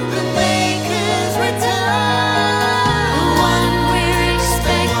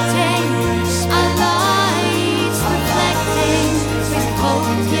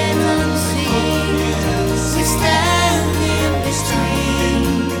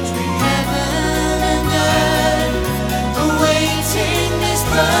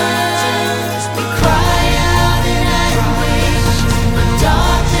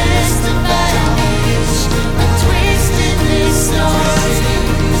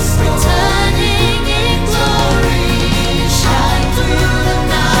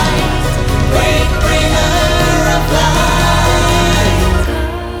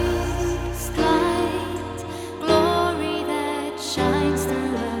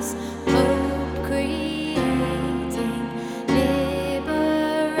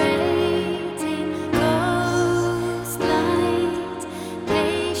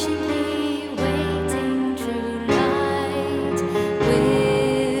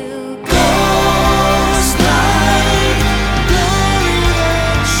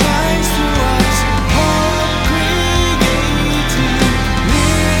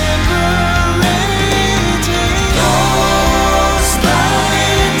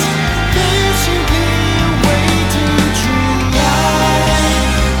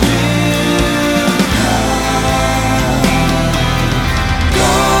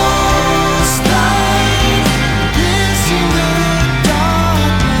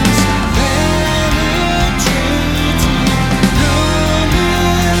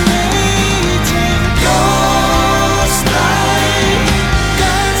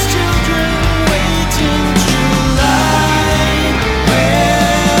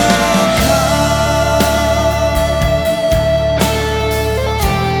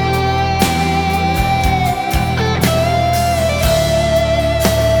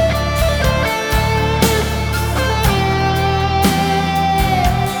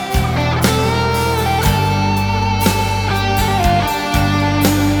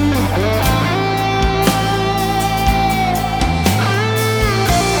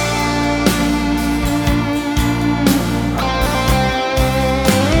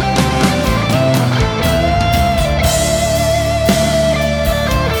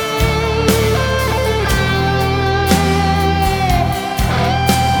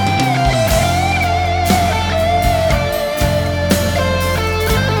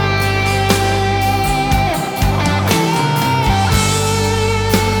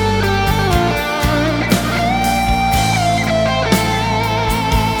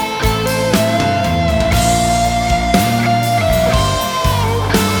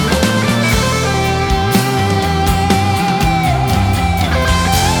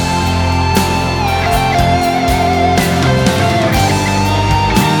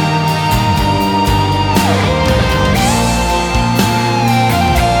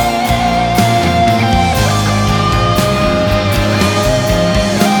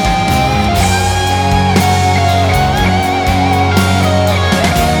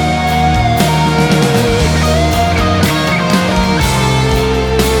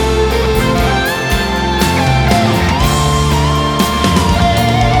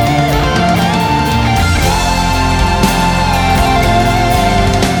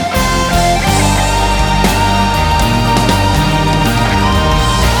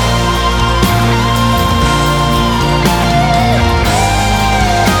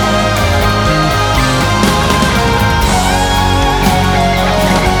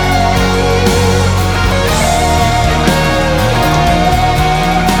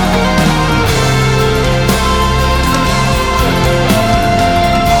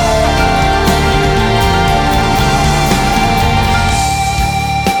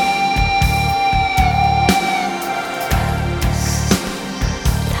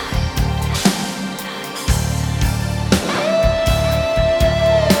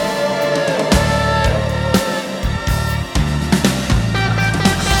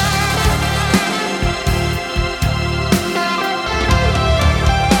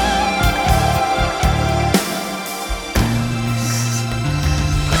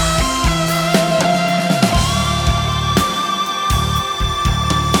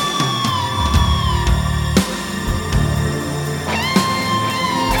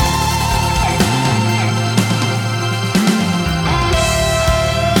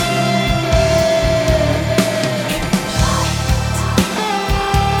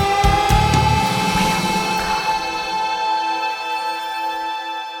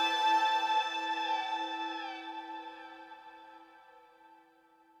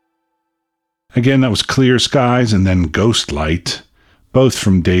Again, that was Clear Skies and then Ghost Light, both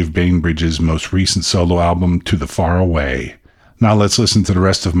from Dave Bainbridge's most recent solo album, To the Far Away. Now let's listen to the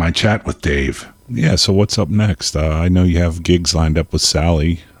rest of my chat with Dave. Yeah, so what's up next? I know you have gigs lined up with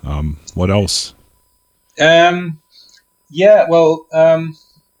Sally. What else? Quite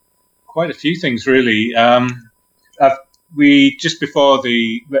a few things, really. We just before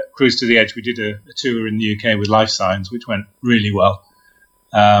the Cruise to the Edge, we did a tour in the UK with Life Signs, which went really well.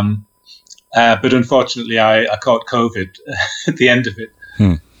 But unfortunately, I caught COVID at the end of it,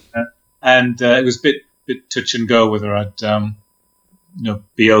 and it was a bit touch and go whether I'd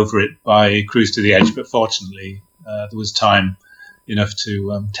be over it by Cruise to the Edge. But fortunately, there was time enough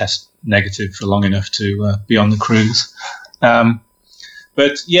to test negative for long enough to be on the cruise.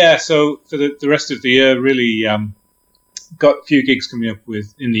 But yeah, so for the rest of the year, really got a few gigs coming up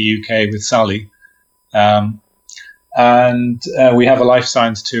in the UK with Sally. And we have a Life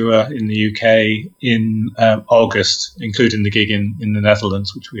Signs tour in the UK in August, including the gig in the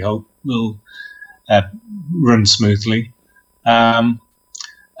Netherlands, which we hope will run smoothly. And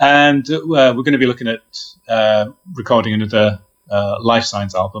we're going to be looking at recording another Life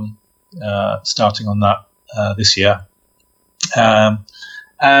Signs album, starting on that this year.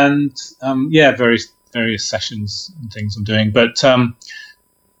 Various sessions and things I'm doing. But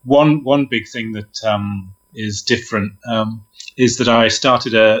one big thing that is different is that I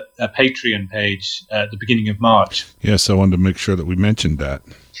started a Patreon page at the beginning of March. Yes, I wanted to make sure that we mentioned that.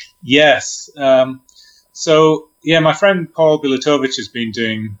 Yes. My friend Paul Bilatovich has been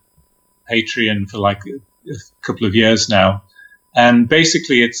doing Patreon for like a couple of years now. And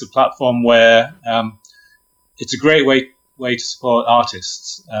basically it's a platform where it's a great way to support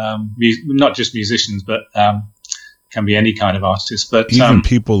artists, not just musicians, but can be any kind of artist. But even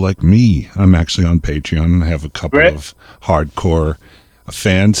people like me, I'm actually on Patreon. I have a couple of hardcore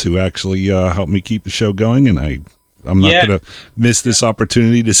fans who actually help me keep the show going, and I'm not going to miss this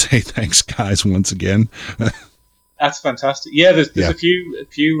opportunity to say thanks, guys, once again. That's fantastic. Yeah, there's a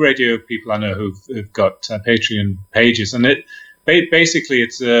few radio people I know who've got Patreon pages, and basically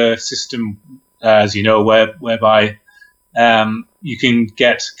it's a system, as you know, whereby you can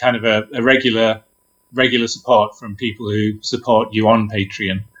get kind of a regular support from people who support you on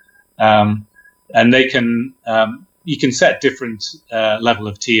Patreon, and they can you can set different level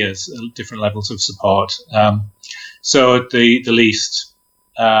of tiers, different levels of support. So at the least,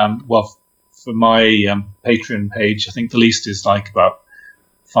 for my Patreon page, I think the least is like about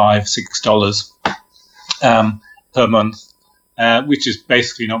 $5-6 per month, which is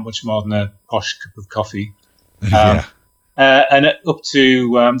basically not much more than a posh cup of coffee. And up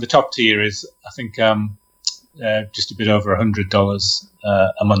to the top tier is, I think, just a bit over $100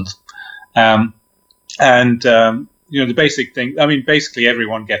 a month. The basic thing, I mean, basically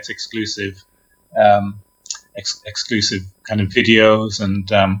everyone gets exclusive kind of videos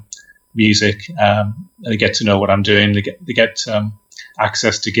and music. They get to know what I'm doing. They get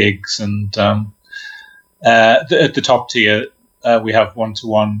access to gigs, and at the top tier, we have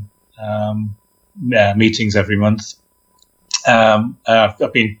one-to-one meetings every month.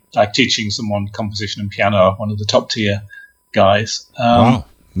 I've been teaching someone composition and piano, one of the top tier guys. Wow,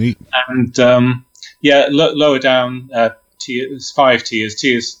 neat. And lower down, there's 5 tiers.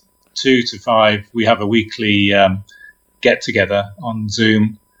 Tiers 2 to 5, we have a weekly get together on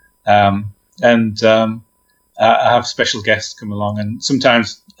Zoom, and I have special guests come along, and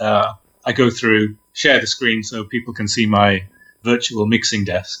sometimes I go through, share the screen so people can see my virtual mixing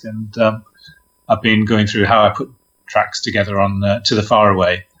desk, and I've been going through how I put tracks together on To the Far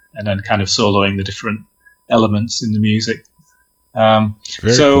Away, and then kind of soloing the different elements in the music. Very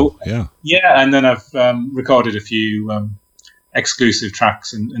cool. And then I've recorded a few exclusive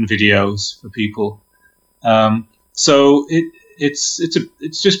tracks and videos for people. So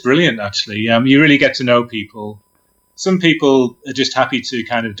it's just brilliant, actually. You really get to know people. Some people are just happy to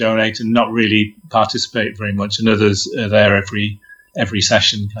kind of donate and not really participate very much, and others are there every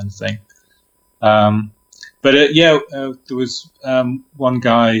session, kind of thing. There was one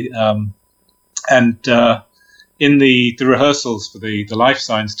guy, and in the rehearsals for the Life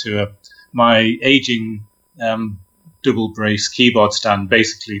Signs tour, my aging double brace keyboard stand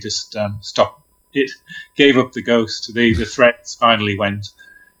basically just stopped. It gave up the ghost. The threads finally went,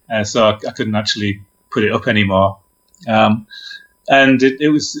 so I couldn't actually put it up anymore. And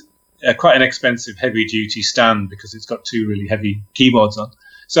it was quite an expensive, heavy-duty stand because it's got 2 really heavy keyboards on.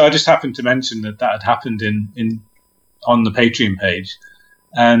 So I just happened to mention that had happened on the Patreon page,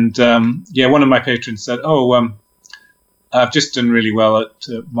 and one of my patrons said, I've just done really well at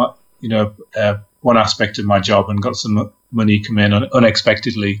one aspect of my job and got some money come in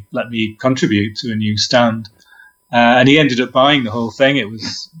unexpectedly, let me contribute to a new stand. And he ended up buying the whole thing. It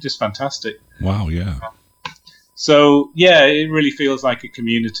was just fantastic. Wow, yeah. So, yeah, it really feels like a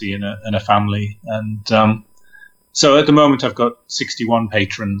community and a family. And so at the moment, I've got 61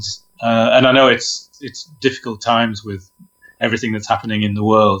 patrons. And I know it's difficult times with everything that's happening in the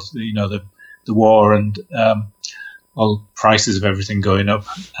world, you know, the war and all prices of everything going up.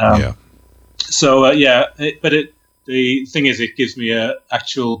 So, the thing is, it gives me a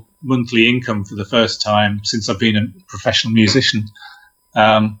actual monthly income for the first time since I've been a professional musician.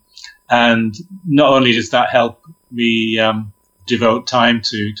 And not only does that help me devote time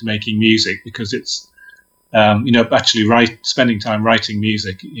to making music, because it's, actually spending time writing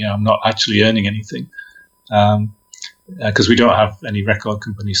music, I'm not actually earning anything. Because we don't have any record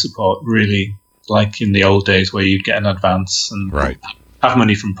company support, really, like in the old days where you'd get an advance and have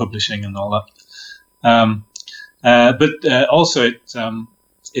money from publishing and all that. But also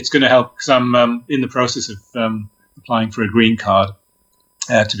it's going to help, because I'm in the process of applying for a green card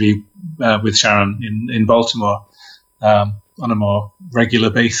to be with Sharon in Baltimore on a more regular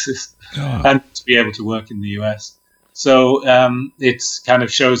basis, and to be able to work in the US. So it kind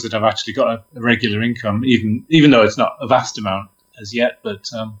of shows that I've actually got a regular income, even though it's not a vast amount as yet. But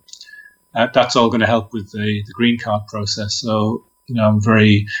that's all going to help with the green card process. So I'm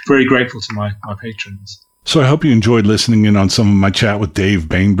very, very grateful to my patrons. So I hope you enjoyed listening in on some of my chat with Dave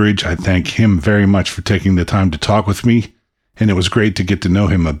Bainbridge. I thank him very much for taking the time to talk with me, and it was great to get to know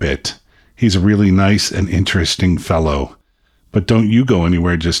him a bit. He's a really nice and interesting fellow. But don't you go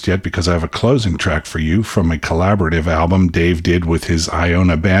anywhere just yet, because I have a closing track for you from a collaborative album Dave did with his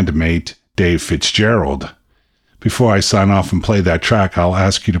Iona bandmate, Dave Fitzgerald. Before I sign off and play that track, I'll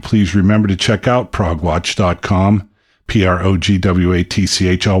ask you to please remember to check out progwatch.com,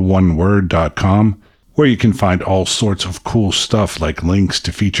 PROGWATCH, all one word.com, where you can find all sorts of cool stuff like links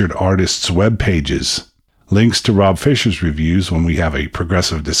to featured artists' web pages, links to Rob Fisher's reviews when we have a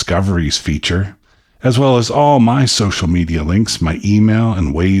Progressive Discoveries feature, as well as all my social media links, my email,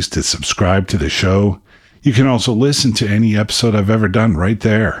 and ways to subscribe to the show. You can also listen to any episode I've ever done right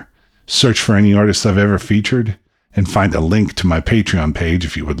there. Search for any artist I've ever featured, and find a link to my Patreon page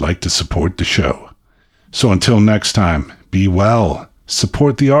if you would like to support the show. So until next time, be well,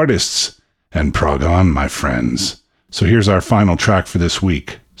 support the artists, and prog on, my friends. So here's our final track for this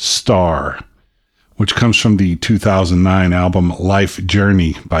week, Star, which comes from the 2009 album Life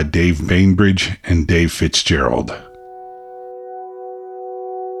Journey by Dave Bainbridge and Dave Fitzgerald.